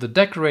pass it to the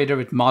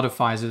decorator, it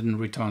modifies it and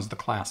returns the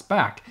class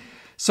back.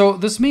 So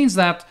this means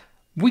that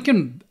we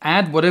can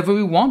add whatever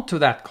we want to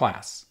that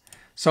class.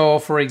 So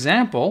for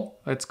example,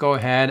 let's go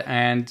ahead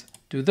and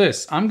do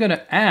this. I'm going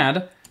to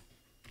add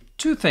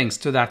two things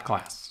to that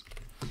class.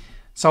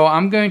 So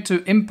I'm going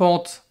to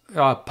import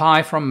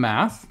pi from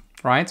math,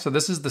 right? So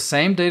this is the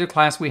same data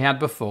class we had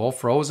before,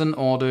 frozen,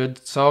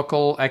 ordered,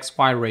 circle,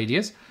 xy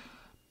radius,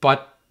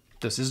 but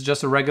this is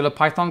just a regular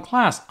Python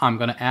class. I'm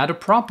going to add a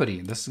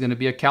property. This is going to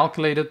be a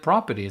calculated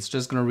property. It's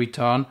just going to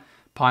return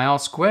pi r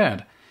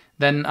squared.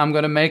 Then I'm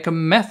going to make a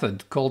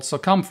method called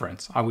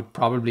circumference. I would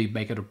probably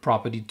make it a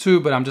property too,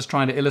 but I'm just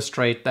trying to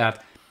illustrate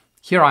that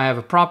here I have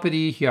a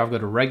property, here I've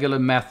got a regular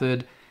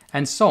method,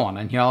 and so on.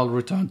 And here I'll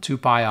return 2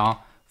 pi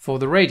r for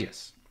the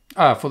radius,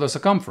 for the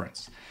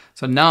circumference.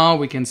 So now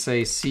we can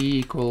say C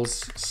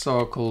equals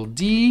circle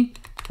D,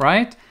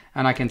 right?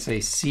 And I can say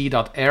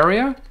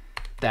C.area.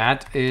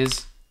 That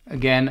is,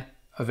 again,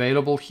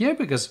 available here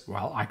because,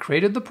 well, I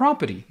created the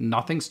property.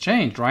 Nothing's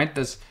changed, right?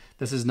 This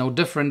is no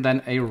different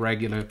than a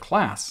regular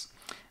class.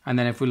 And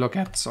then if we look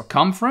at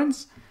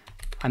circumference,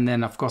 and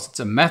then of course it's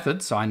a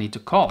method, so I need to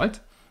call it,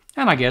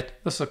 and I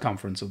get the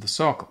circumference of the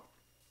circle.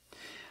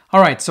 All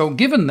right, so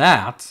given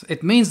that,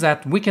 it means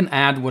that we can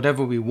add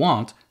whatever we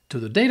want to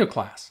the data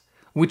class,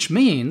 which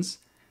means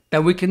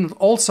that we can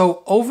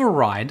also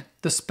override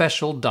the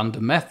special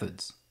dunder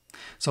methods.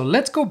 So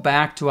let's go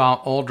back to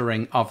our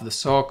ordering of the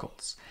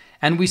circles.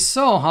 And we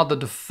saw how the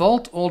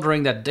default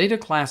ordering that data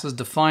classes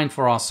defined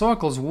for our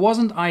circles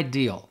wasn't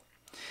ideal.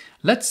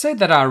 Let's say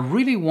that I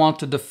really want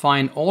to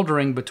define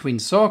ordering between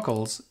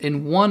circles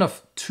in one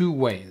of two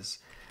ways.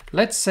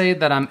 Let's say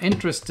that I'm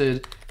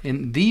interested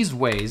in these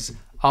ways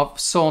of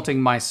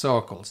sorting my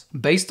circles,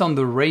 based on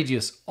the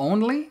radius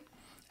only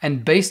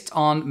and based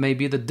on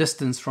maybe the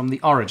distance from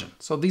the origin.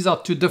 So these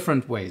are two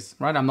different ways,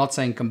 right? I'm not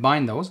saying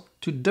combine those,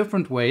 two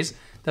different ways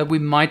that we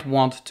might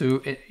want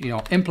to,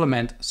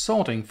 implement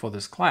sorting for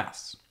this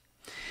class.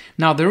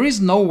 Now, there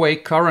is no way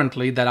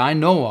currently that I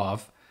know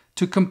of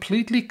to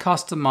completely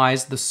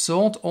customize the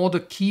sort order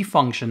key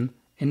function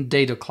in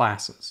data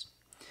classes.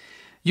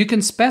 You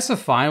can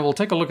specify, and we'll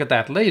take a look at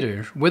that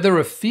later, whether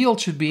a field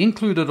should be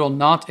included or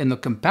not in the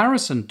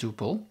comparison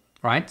tuple,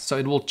 right? So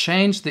it will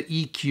change the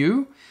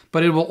EQ,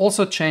 but it will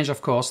also change,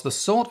 of course, the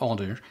sort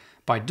order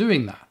by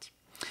doing that.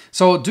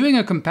 So doing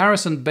a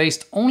comparison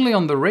based only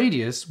on the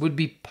radius would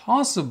be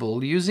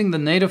possible using the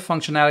native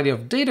functionality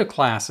of data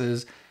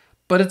classes,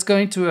 but it's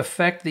going to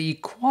affect the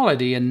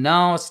equality. And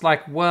now it's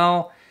like,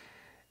 well,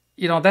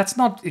 that's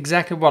not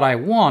exactly what I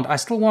want. I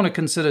still want to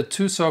consider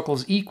two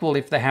circles equal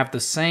if they have the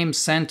same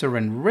center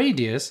and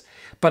radius,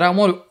 but I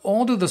want to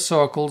order the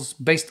circles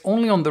based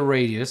only on the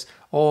radius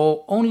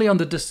or only on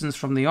the distance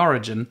from the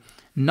origin,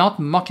 not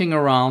mucking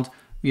around,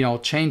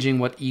 changing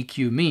what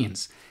EQ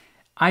means.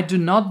 I do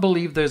not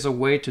believe there's a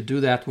way to do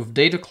that with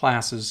data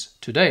classes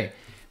today.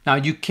 Now,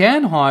 you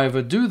can,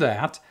 however, do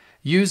that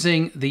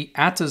using the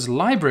attrs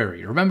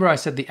library. Remember I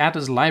said the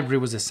attrs library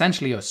was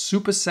essentially a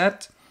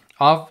superset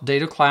of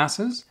data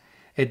classes.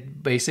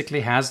 It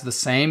basically has the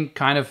same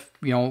kind of,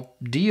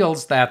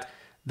 deals that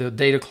the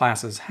data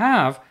classes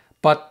have,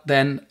 but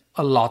then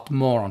a lot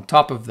more on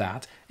top of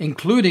that,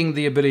 including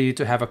the ability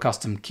to have a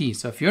custom key.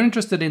 So if you're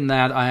interested in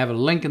that, I have a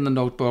link in the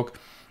notebook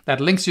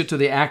that links you to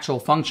the actual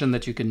function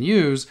that you can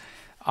use.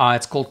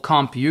 It's called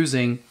comp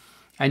using,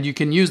 and you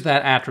can use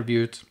that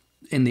attribute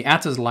in the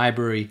attrs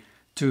library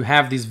to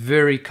have these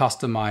very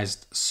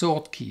customized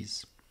sort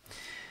keys.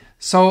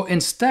 So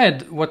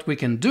instead, what we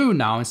can do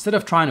now, instead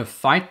of trying to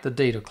fight the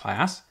data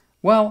class,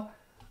 well,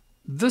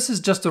 this is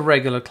just a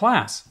regular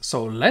class.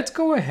 So let's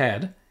go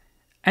ahead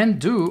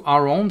and do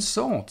our own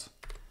sort.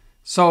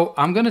 So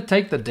I'm going to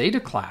take the data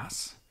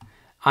class,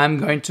 I'm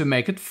going to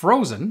make it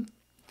frozen,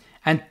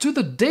 and to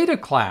the data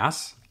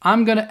class,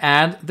 I'm going to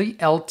add the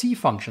LT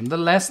function, the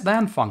less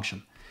than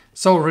function.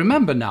 So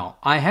remember now,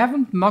 I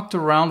haven't mucked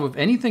around with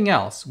anything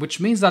else,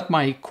 which means that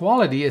my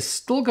equality is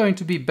still going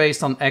to be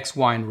based on x,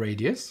 y, and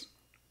radius.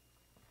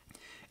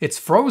 It's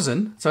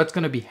frozen, so it's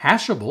going to be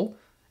hashable,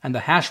 and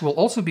the hash will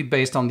also be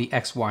based on the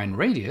x, y, and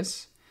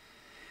radius.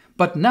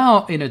 But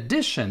now, in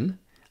addition,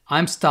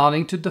 I'm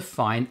starting to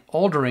define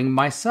ordering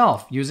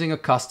myself using a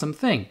custom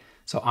thing.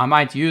 So I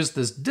might use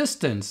this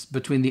distance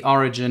between the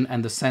origin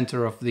and the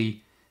center of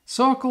the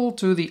circle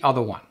to the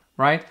other one,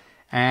 right?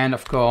 And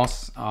of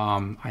course,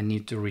 I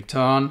need to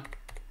return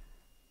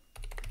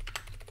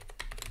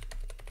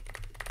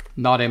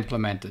not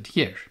implemented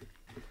here.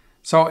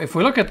 So if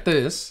we look at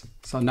this,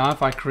 so now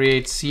if I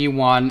create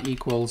C1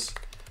 equals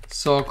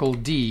circle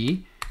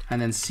D,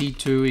 and then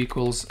C2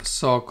 equals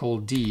circle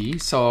D.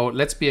 So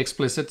let's be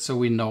explicit so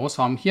we know.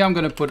 So I'm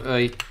going to put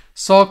a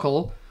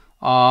circle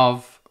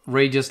of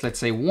radius, let's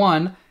say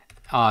 1,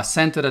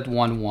 centered at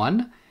 1,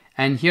 1.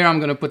 And here I'm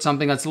going to put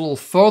something that's a little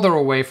further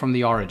away from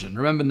the origin.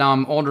 Remember, now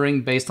I'm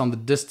ordering based on the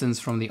distance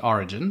from the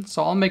origin.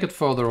 So I'll make it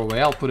further away.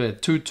 I'll put it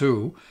at 2,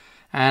 2.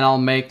 And I'll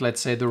make,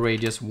 let's say, the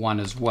radius 1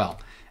 as well.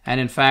 And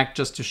in fact,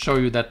 just to show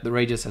you that the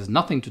radius has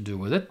nothing to do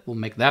with it, we'll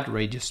make that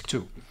radius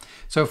 2.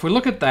 So if we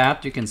look at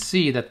that, you can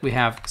see that we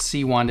have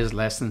C1 is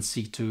less than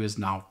C2 is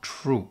now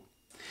true.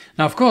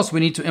 Now, of course,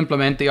 we need to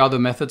implement the other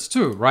methods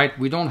too, right?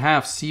 We don't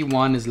have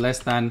C1 is less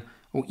than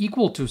or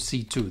equal to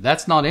C2.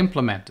 That's not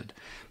implemented.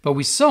 But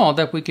we saw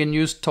that we can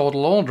use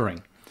total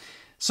ordering.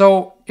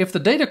 So if the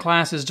data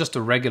class is just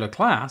a regular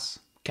class,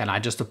 can I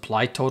just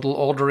apply total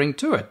ordering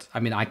to it? I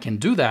mean, I can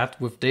do that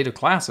with data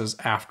classes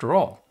after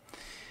all.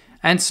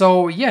 And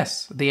so,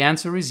 yes, the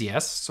answer is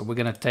yes. So we're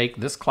going to take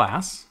this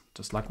class,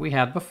 just like we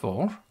had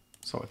before.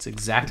 So it's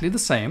exactly the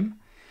same.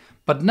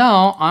 But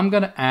now I'm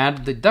going to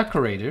add the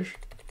decorator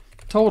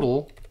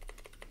total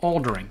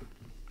ordering,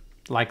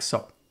 like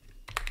so.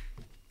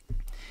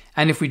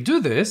 And if we do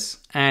this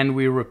and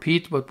we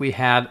repeat what we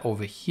had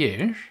over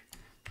here,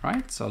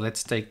 right? So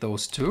let's take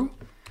those two.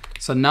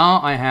 So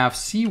now I have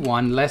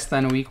C1 less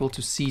than or equal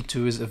to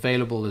C2 is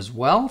available as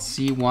well.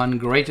 C1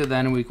 greater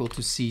than or equal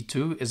to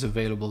C2 is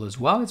available as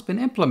well. It's been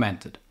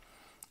implemented.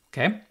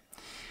 Okay.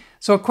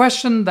 So a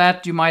question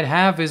that you might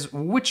have is,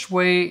 which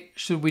way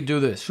should we do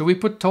this? Should we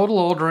put total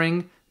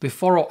ordering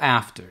before or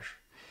after?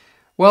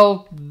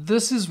 Well,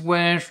 this is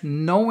where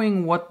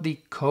knowing what the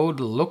code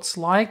looks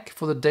like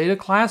for the data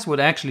class would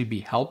actually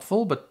be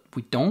helpful, but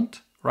we don't,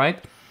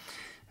 right?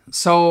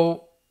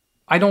 So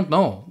I don't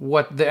know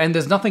and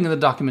there's nothing in the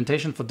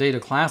documentation for data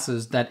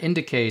classes that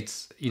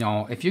indicates,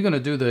 if you're going to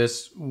do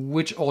this,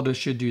 which order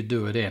should you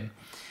do it in?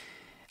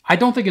 I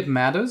don't think it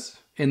matters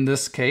in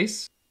this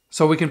case.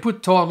 So we can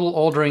put total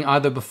ordering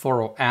either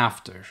before or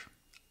after.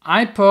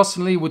 I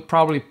personally would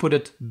probably put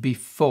it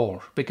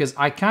before, because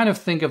I kind of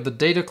think of the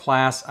data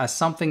class as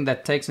something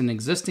that takes an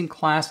existing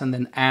class and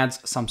then adds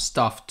some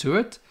stuff to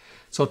it.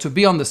 So to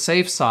be on the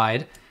safe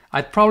side,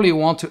 I'd probably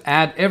want to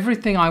add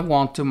everything I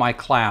want to my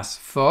class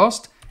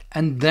first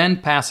and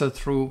then pass it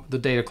through the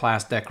data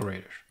class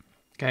decorator.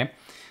 Okay,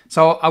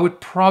 so I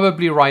would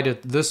probably write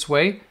it this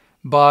way,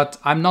 but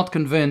I'm not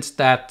convinced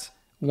that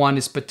one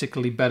is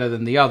particularly better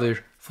than the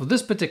other for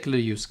this particular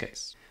use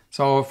case.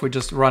 So if we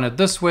just run it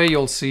this way,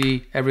 you'll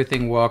see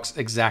everything works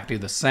exactly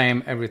the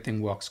same.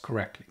 Everything works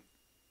correctly.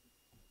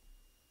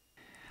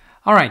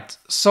 All right,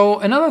 so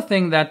another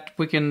thing that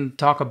we can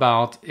talk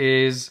about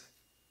is,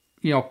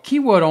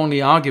 keyword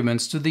only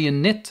arguments to the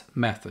init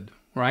method,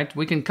 right?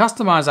 We can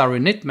customize our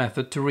init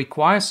method to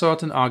require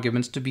certain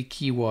arguments to be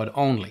keyword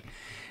only.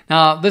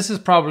 Now, this is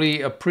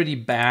probably a pretty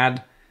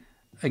bad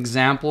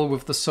example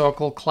with the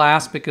circle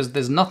class, because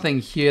there's nothing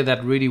here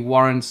that really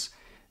warrants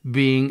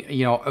being,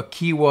 a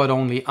keyword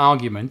only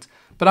argument,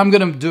 but I'm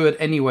going to do it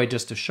anyway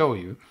just to show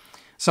you.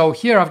 So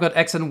here I've got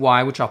X and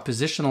Y, which are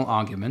positional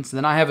arguments.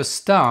 Then I have a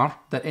star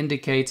that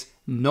indicates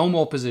no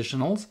more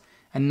positionals,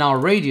 and now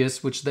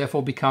radius, which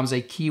therefore becomes a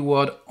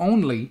keyword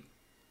only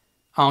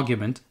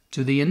argument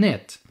to the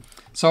init.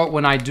 So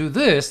when I do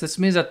this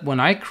means that when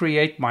I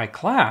create my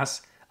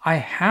class, I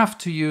have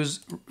to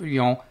use,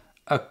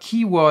 a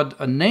keyword,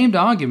 a named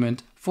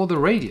argument for the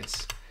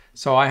radius.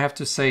 So I have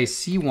to say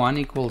C1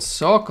 equals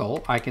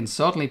circle. I can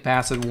certainly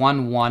pass it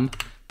 1, 1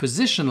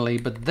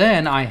 positionally, but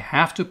then I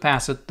have to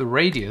pass it the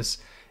radius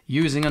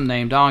using a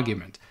named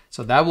argument.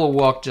 So that will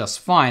work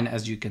just fine,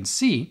 as you can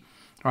see,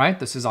 right?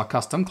 This is our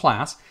custom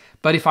class.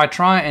 But if I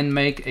try and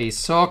make a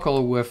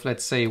circle with,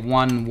 let's say,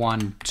 1,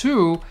 1,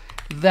 2,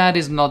 that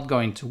is not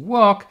going to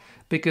work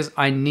because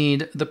I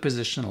need the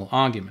positional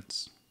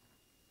arguments.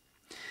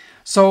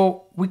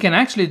 So we can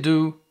actually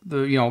do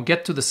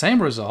get to the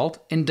same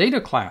result in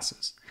data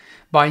classes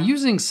by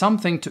using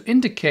something to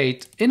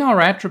indicate in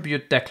our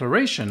attribute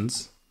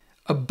declarations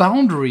a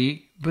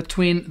boundary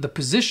between the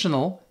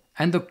positional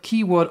and the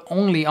keyword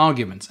only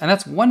arguments. And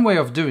that's one way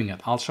of doing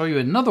it. I'll show you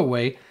another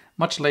way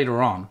much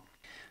later on.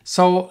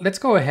 So let's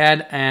go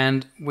ahead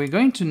and we're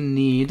going to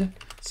need,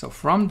 so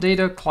from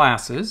data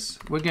classes,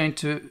 we're going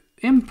to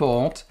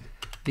import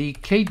the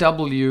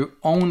KW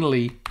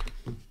only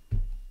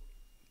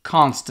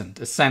constant,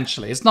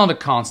 essentially. It's not a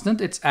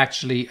constant, it's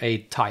actually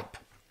a type.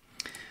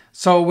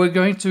 So we're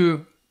going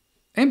to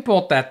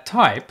import that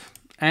type,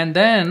 and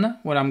then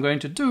what I'm going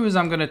to do is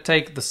I'm going to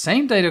take the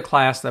same data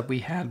class that we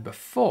had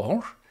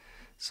before.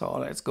 So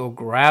let's go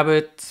grab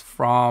it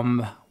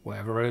from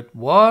wherever it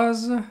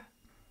was.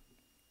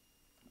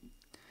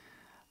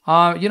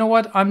 You know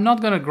what? I'm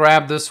not going to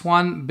grab this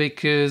one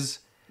because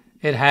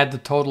it had the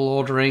total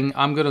ordering.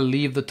 I'm going to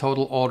leave the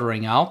total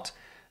ordering out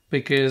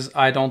because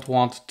I don't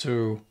want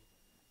to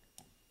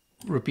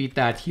repeat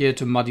that here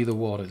to muddy the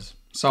waters.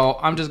 So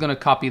I'm just going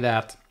to copy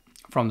that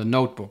from the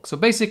notebook. So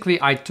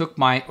basically I took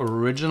my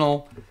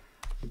original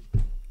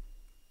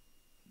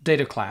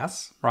data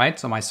class, right?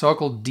 So my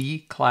circle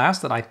D class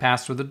that I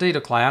passed through the data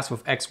class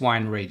with X, Y,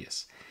 and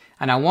radius.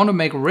 And I want to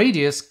make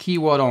radius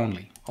keyword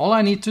only. All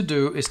I need to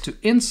do is to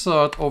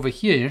insert over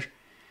here,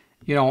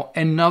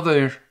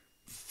 another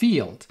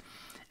field.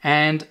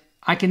 And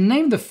I can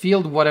name the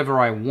field whatever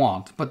I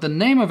want, but the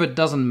name of it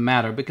doesn't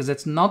matter because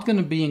it's not going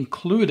to be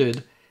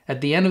included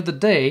at the end of the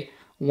day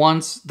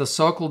once the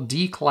circle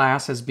D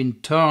class has been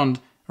turned,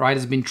 right,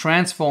 has been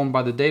transformed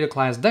by the data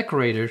class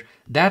decorator.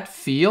 That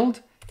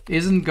field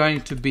isn't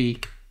going to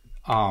be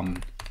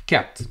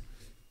kept.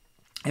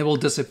 It will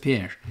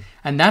disappear.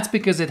 And that's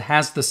because it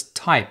has this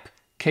type,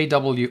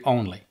 KW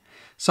only.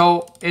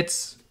 So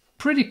it's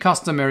pretty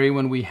customary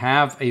when we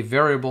have a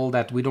variable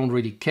that we don't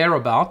really care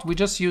about, we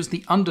just use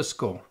the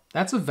underscore.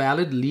 That's a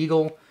valid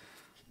legal,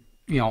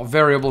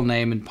 variable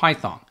name in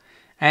Python.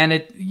 And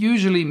it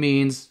usually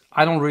means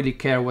I don't really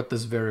care what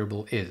this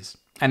variable is.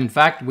 And in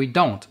fact, we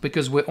don't,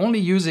 because we're only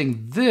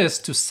using this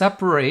to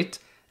separate,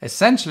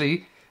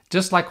 essentially,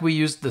 just like we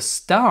used the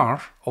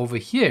star over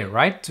here,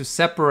 right? To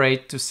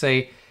separate, to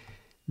say,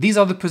 these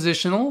are the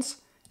positionals,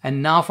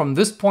 and now from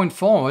this point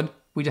forward,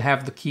 we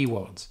have the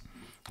keywords,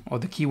 or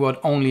the keyword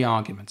only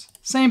arguments.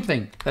 Same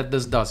thing that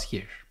this does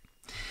here.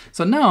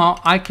 So now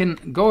I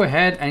can go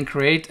ahead and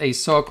create a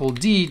circle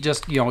D,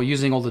 just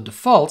using all the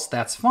defaults,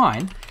 that's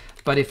fine.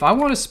 But if I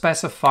want to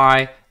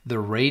specify the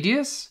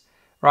radius,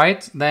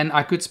 right, then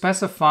I could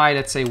specify,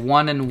 let's say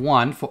 1 and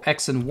 1 for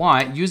X and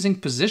Y using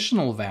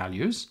positional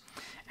values.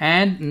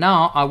 And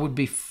now I would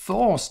be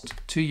forced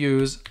to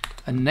use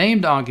a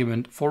named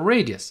argument for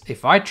radius.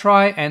 If I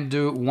try and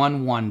do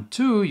 1, 1,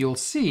 2, you'll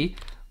see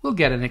we'll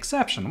get an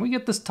exception. We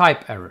get this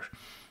type error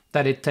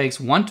that it takes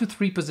 1 to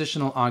 3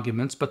 positional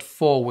arguments, but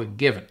 4 were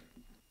given.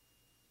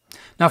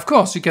 Now, of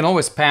course, you can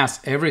always pass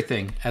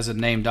everything as a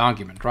named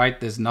argument, right?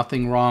 There's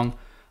nothing wrong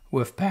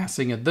with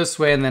passing it this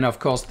way. And then, of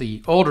course,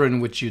 the order in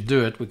which you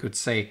do it, we could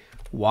say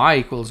y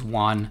equals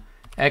 1,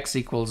 x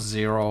equals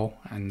 0,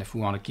 and if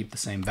we want to keep the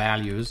same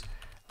values,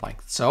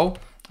 like so,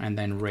 and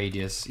then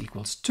radius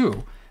equals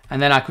 2.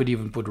 And then I could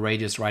even put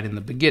radius right in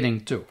the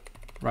beginning too,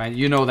 right?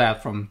 You know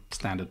that from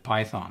standard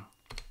Python.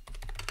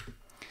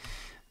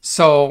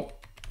 So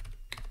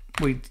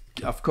we,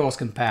 of course,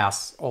 can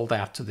pass all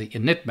that to the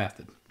init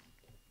method.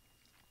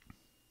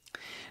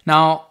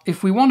 Now,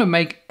 if we want to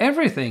make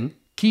everything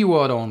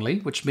keyword only,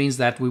 which means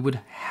that we would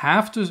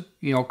have to,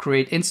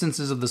 create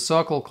instances of the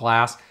circle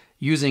class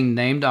using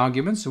named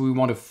arguments, so we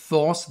want to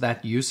force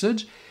that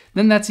usage,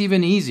 then that's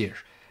even easier.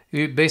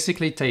 You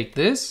basically take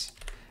this,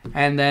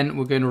 and then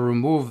we're going to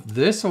remove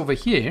this over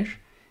here,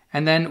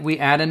 and then we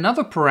add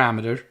another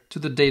parameter to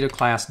the data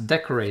class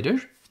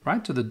decorator,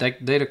 right? To the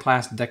data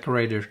class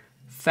decorator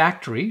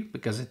factory,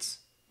 because it's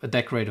a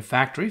decorator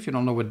factory. If you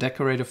don't know what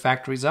decorator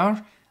factories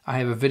are, I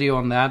have a video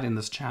on that in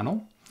this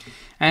channel.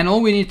 And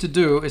all we need to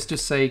do is to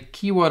say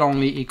keyword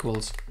only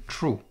equals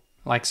true,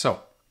 like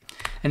so.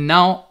 And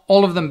now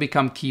all of them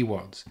become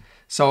keywords.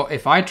 So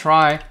if I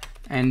try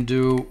and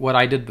do what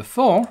I did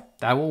before,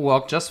 that will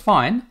work just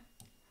fine,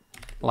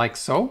 like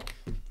so,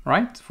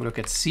 right? If we look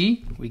at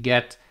C, we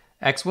get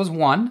X was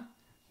 1,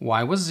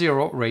 Y was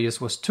 0,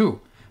 radius was 2.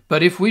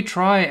 But if we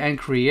try and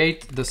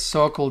create the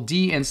circle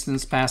D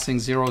instance passing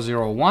 0,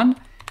 0, 1,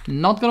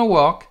 not gonna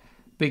work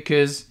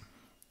because,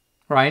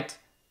 right,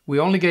 we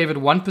only gave it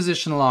one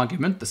positional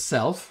argument, the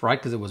self, right,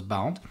 because it was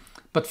bound,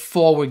 but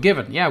 4 were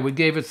given. Yeah, we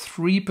gave it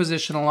 3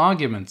 positional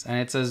arguments, and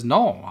it says,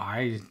 no,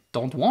 I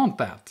don't want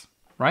that,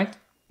 right?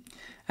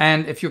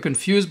 And if you're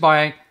confused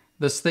by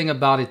this thing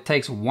about it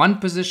takes 1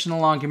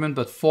 positional argument,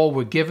 but 4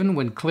 were given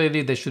when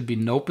clearly there should be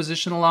no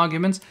positional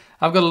arguments,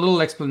 I've got a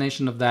little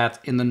explanation of that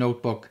in the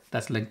notebook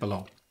that's linked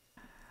below.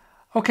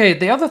 Okay,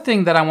 the other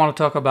thing that I want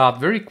to talk about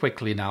very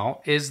quickly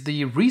now is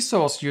the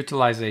resource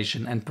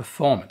utilization and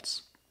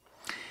performance.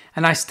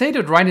 And I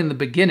stated right in the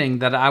beginning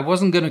that I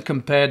wasn't going to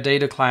compare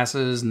data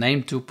classes,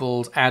 named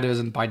tuples, adders,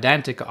 and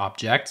pydantic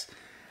objects.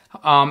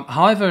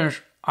 However,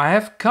 I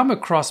have come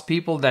across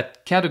people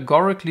that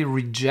categorically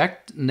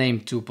reject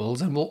named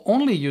tuples and will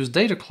only use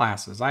data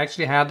classes. I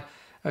actually had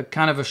a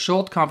kind of a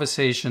short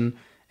conversation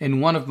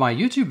in one of my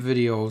YouTube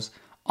videos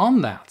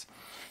on that.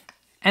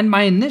 And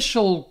my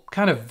initial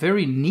kind of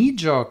very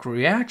knee-jerk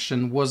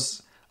reaction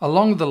was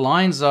along the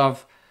lines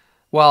of,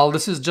 well,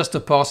 this is just a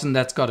person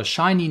that's got a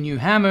shiny new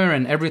hammer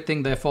and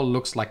everything therefore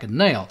looks like a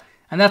nail.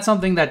 And that's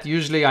something that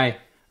usually I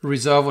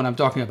reserve when I'm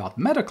talking about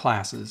meta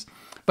classes.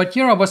 But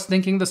here I was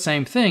thinking the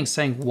same thing,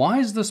 saying, why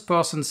is this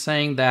person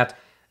saying that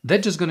they're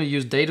just going to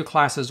use data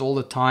classes all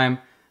the time?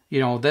 They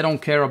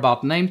don't care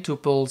about named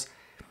tuples.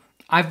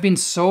 I've been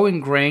so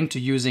ingrained to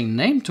using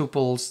named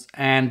tuples,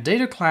 and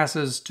data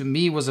classes to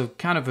me was a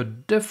kind of a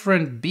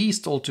different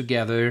beast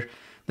altogether.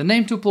 The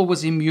named tuple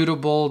was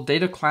immutable.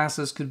 Data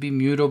classes could be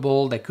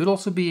mutable. They could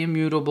also be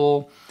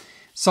immutable.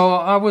 So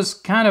I was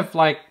kind of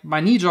like, my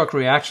knee-jerk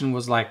reaction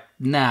was like,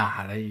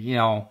 nah,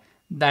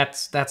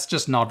 that's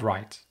just not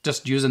right.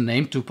 Just use a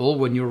named tuple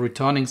when you're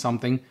returning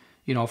something,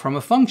 from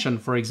a function,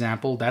 for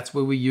example. That's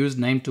where we use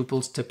named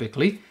tuples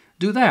typically.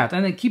 Do that,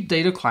 and then keep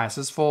data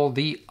classes for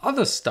the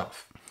other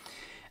stuff.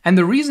 And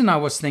the reason I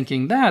was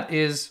thinking that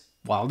is,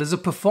 well, there's a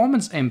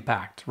performance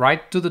impact,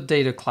 right, to the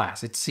data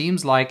class. It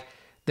seems like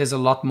there's a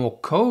lot more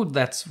code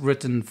that's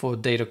written for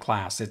data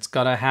class. It's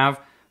got to have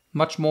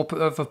much more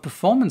of a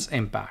performance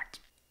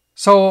impact.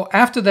 So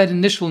after that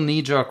initial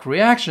knee-jerk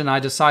reaction, I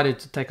decided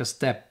to take a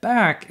step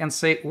back and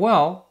say,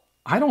 well,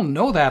 I don't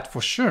know that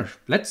for sure.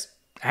 Let's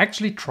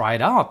actually try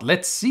it out.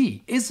 Let's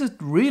see. Is it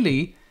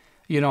really,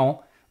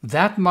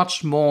 that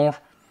much more,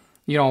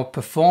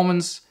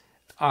 performance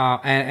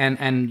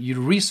and your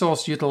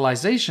resource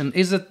utilization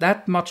is it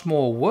that much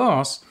more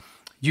worse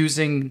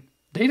using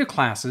data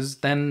classes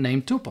than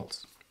named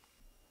tuples.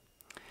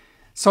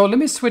 So let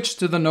me switch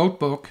to the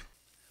notebook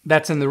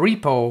that's in the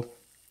repo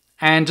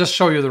and just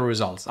show you the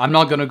results. I'm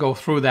not going to go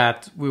through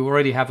that. We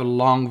already have a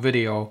long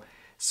video.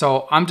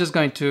 So I'm just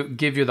going to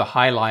give you the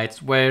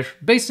highlights where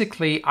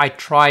basically I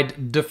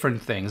tried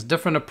different things,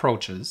 different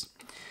approaches.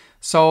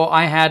 So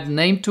I had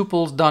named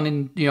tuples done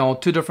in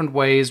two different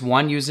ways.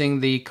 One using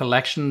the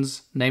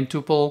collections named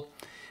tuple,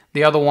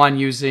 the other one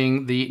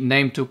using the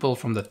named tuple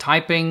from the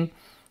typing,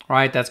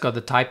 right? That's got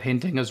the type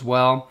hinting as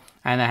well.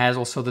 And it has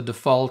also the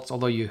defaults,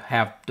 although you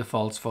have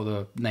defaults for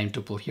the named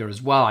tuple here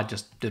as well. I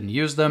just didn't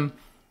use them.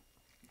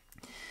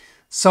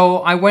 So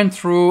I went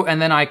through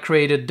and then I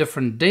created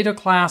different data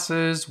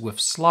classes with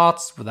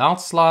slots,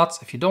 without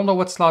slots. If you don't know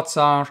what slots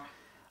are,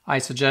 I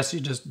suggest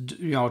you just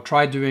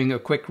try doing a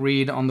quick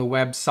read on the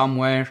web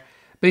somewhere.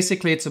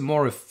 Basically, it's a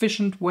more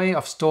efficient way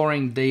of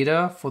storing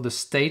data for the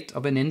state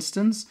of an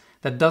instance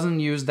that doesn't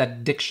use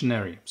that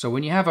dictionary. So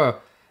when you have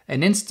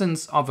an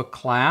instance of a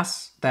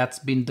class that's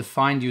been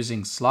defined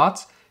using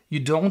slots, you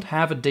don't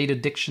have a data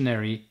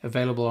dictionary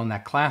available on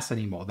that class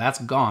anymore. That's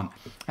gone.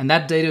 And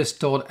that data is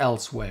stored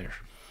elsewhere.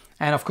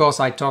 And of course,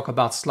 I talk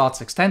about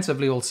slots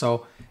extensively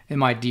also in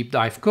my deep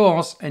dive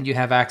course, and you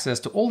have access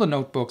to all the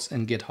notebooks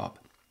in GitHub.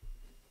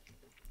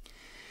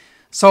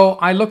 So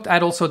I looked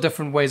at also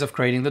different ways of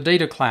creating the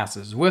data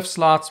classes, with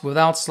slots,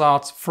 without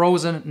slots,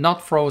 frozen,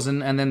 not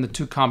frozen, and then the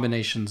two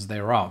combinations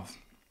thereof.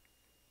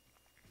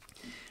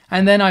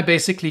 And then I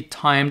basically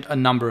timed a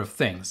number of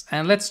things.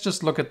 And let's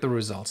just look at the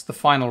results, the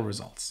final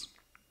results.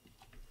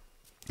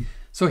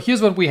 So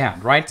here's what we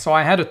had, right? So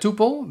I had a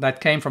tuple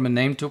that came from a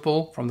named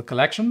tuple from the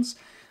collections.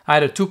 I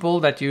had a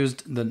tuple that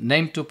used the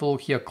named tuple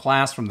here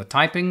class from the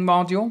typing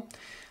module.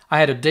 I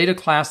had a data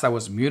class that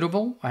was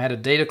mutable. I had a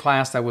data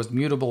class that was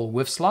mutable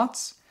with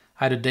slots.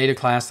 I had a data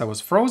class that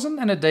was frozen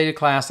and a data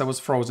class that was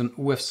frozen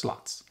with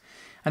slots.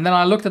 And then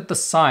I looked at the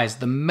size,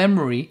 the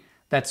memory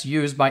that's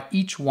used by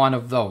each one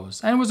of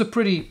those. And it was a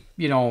pretty,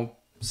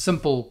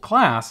 simple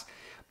class,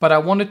 but I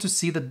wanted to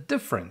see the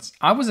difference.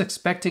 I was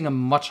expecting a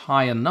much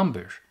higher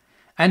number.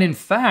 And in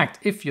fact,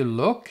 if you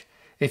look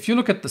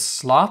at the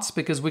slots,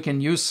 because we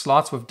can use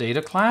slots with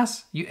data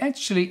class, you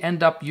actually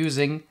end up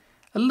using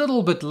a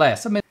little bit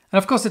less. And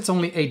of course, it's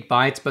only 8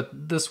 bytes,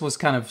 but this was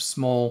kind of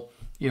small,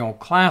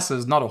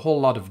 classes, not a whole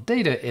lot of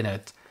data in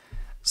it.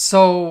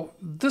 So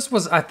this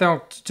was, I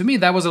thought, to me,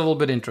 that was a little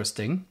bit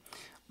interesting.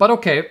 But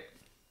okay,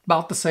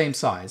 about the same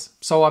size.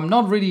 So I'm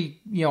not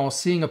really,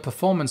 seeing a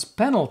performance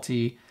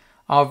penalty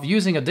of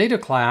using a data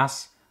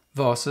class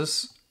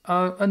versus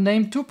a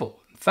named tuple.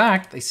 In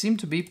fact, they seem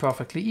to be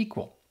perfectly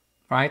equal,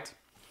 right?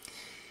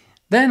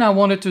 Then I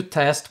wanted to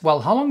test,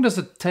 well, how long does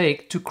it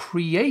take to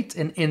create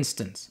an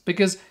instance?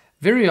 Because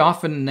very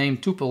often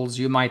named tuples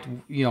you might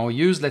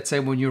use, let's say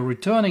when you're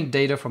returning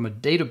data from a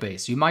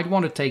database, you might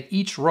want to take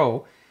each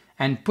row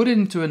and put it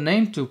into a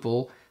named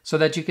tuple so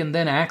that you can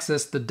then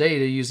access the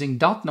data using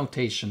dot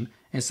notation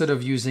instead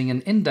of using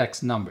an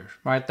index number,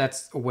 right?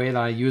 That's a way that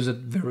I use it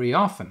very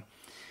often.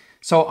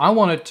 So I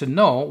wanted to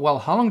know, well,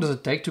 how long does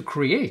it take to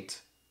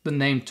create the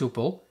named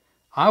tuple?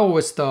 I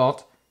always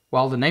thought,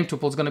 well, the named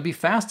tuple is going to be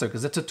faster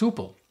because it's a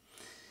tuple.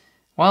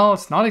 Well,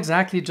 it's not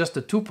exactly just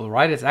a tuple,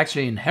 right? It's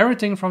actually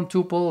inheriting from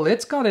tuple.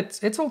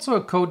 It's also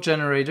a code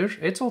generator.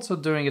 It's also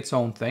doing its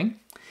own thing.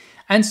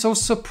 And so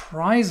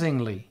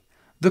surprisingly,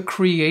 the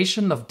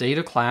creation of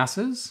data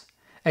classes,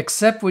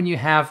 except when you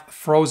have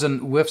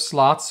frozen with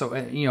slots. So,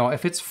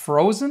 if it's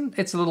frozen,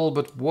 it's a little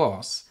bit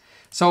worse.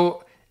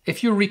 So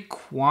if you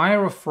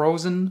require a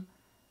frozen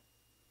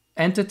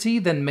entity,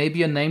 then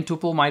maybe a named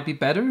tuple might be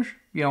better.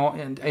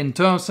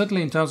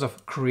 Certainly in terms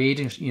of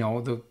creating,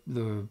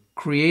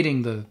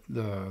 creating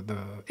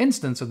the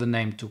instance of the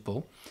named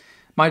tuple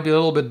might be a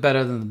little bit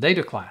better than the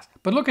data class.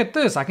 But look at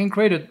this, I can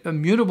create a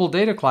mutable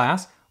data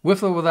class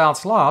with or without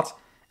slots,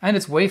 and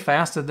it's way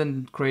faster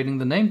than creating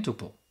the named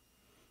tuple.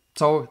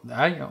 So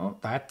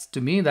that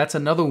to me, that's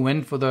another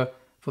win for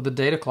the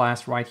data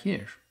class right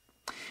here.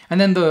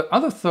 And then the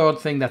other third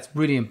thing that's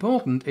really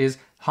important is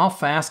how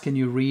fast can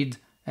you read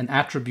an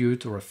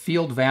attribute or a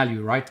field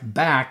value right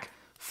back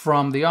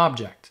from the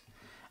object.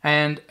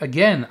 And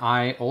again,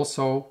 I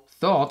also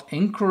thought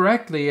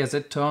incorrectly, as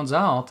it turns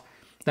out,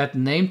 that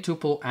named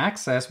tuple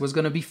access was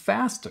going to be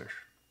faster.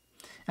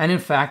 And in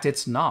fact,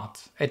 it's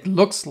not. It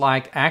looks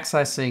like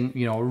accessing,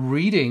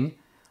 reading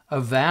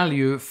a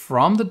value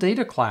from the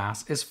data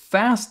class is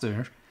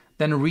faster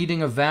than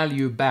reading a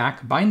value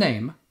back by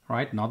name,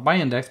 right? Not by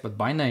index, but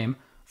by name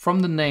from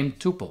the named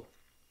tuple.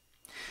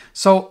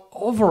 So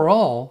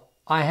overall,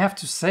 I have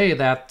to say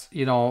that,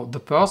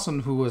 the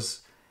person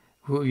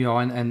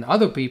and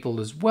other people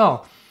as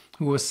well,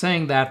 who were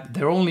saying that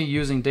they're only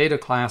using data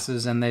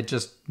classes and they're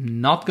just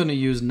not going to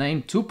use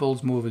named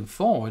tuples moving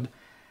forward.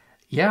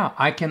 Yeah,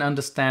 I can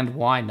understand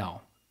why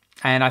now.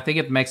 And I think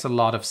it makes a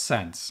lot of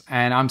sense.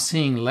 And I'm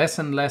seeing less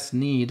and less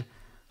need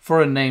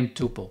for a named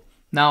tuple.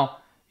 Now,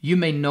 you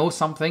may know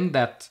something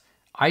that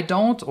I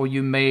don't, or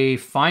you may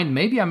find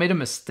maybe I made a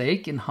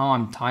mistake in how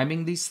I'm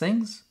timing these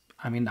things.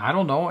 I mean, I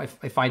don't know.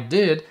 If I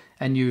did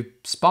and you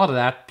spotted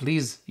that,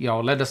 please,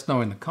 let us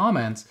know in the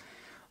comments.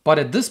 But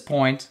at this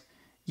point,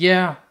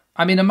 yeah,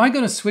 I mean, am I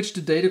going to switch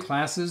to data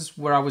classes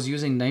where I was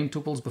using name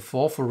tuples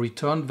before for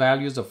return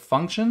values of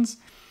functions?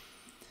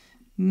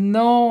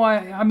 No,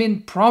 I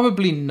mean,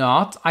 probably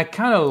not. I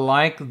kind of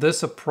like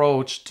this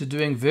approach to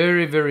doing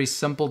very, very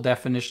simple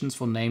definitions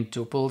for name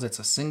tuples. It's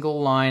a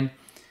single line.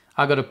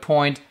 I got to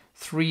point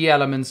 3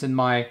 elements in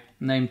my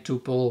name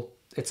tuple.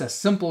 It's as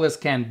simple as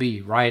can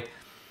be, right?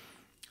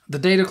 The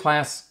data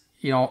class,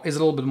 is a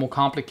little bit more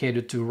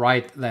complicated to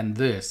write than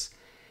this.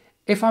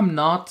 If I'm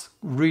not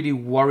really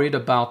worried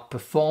about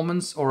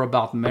performance or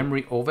about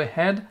memory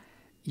overhead,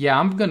 yeah,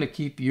 I'm going to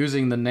keep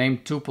using the name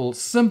tuple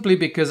simply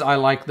because I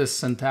like this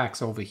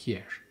syntax over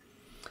here.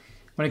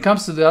 When it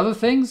comes to the other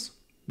things,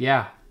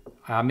 yeah,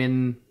 I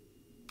mean,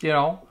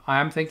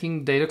 I'm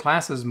thinking data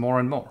classes more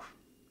and more.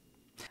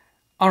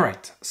 All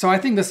right, so I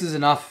think this is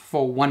enough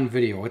for one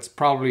video. It's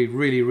probably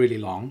really, really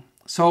long.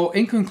 So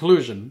in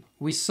conclusion,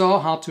 we saw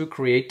how to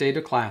create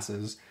data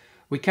classes.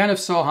 We kind of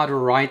saw how to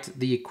write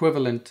the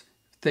equivalent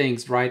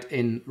things, right,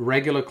 in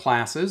regular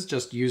classes,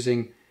 just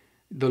using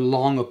the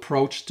long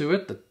approach to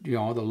it, the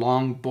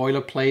long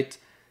boilerplate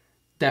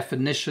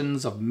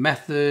definitions of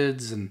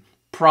methods and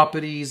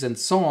properties and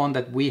so on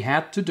that we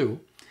had to do,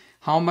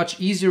 how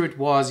much easier it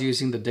was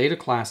using the data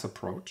class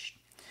approach.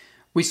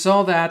 We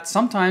saw that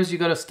sometimes you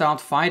got to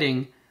start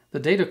fighting the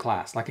data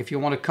class. Like if you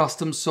want a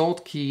custom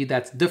sort key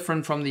that's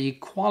different from the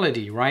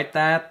equality, right?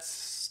 That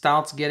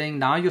starts getting,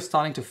 now you're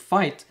starting to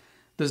fight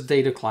this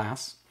data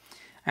class.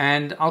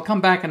 And I'll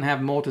come back and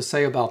have more to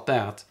say about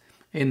that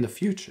in the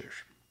future.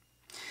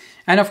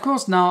 And of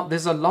course, now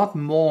there's a lot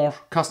more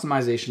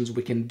customizations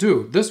we can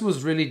do. This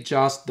was really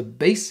just the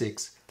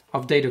basics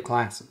of data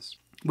classes.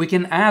 We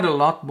can add a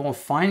lot more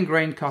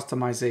fine-grained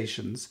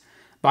customizations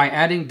by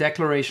adding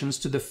declarations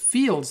to the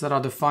fields that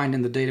are defined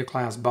in the data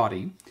class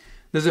body.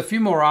 There's a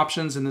few more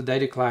options in the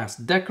data class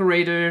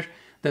decorator.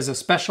 There's a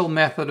special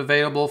method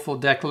available for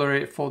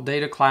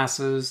data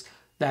classes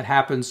that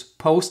happens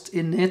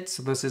post-init.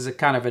 So this is a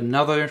kind of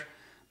another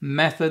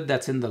method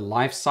that's in the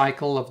life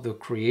cycle of the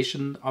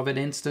creation of an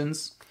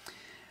instance.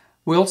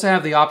 We also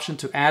have the option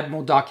to add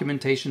more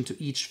documentation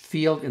to each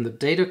field in the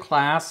data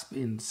class,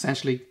 in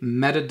essentially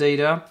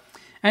metadata,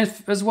 and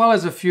as well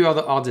as a few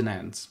other odds and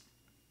ends.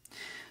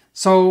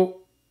 So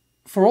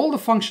for all the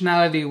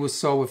functionality we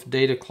saw with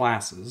data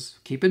classes,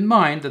 keep in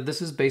mind that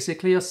this is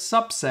basically a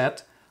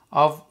subset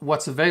of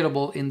what's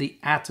available in the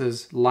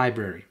attrs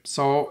library.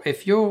 So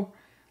if you're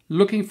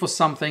looking for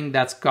something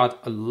that's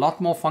got a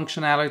lot more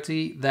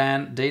functionality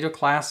than data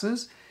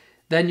classes,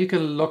 then you can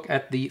look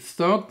at the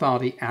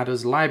third-party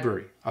attrs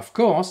library. Of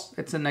course,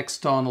 it's an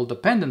external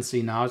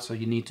dependency now, so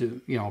you need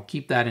to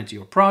keep that into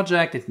your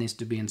project. It needs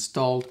to be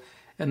installed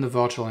in the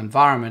virtual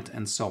environment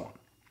and so on.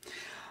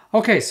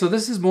 Okay, so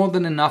this is more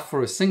than enough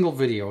for a single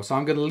video, so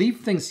I'm going to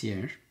leave things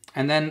here,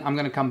 and then I'm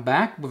going to come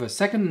back with a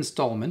second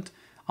installment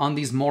on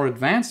these more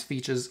advanced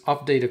features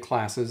of data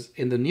classes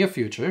in the near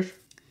future.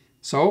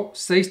 So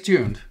stay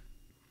tuned.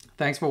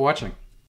 Thanks for watching.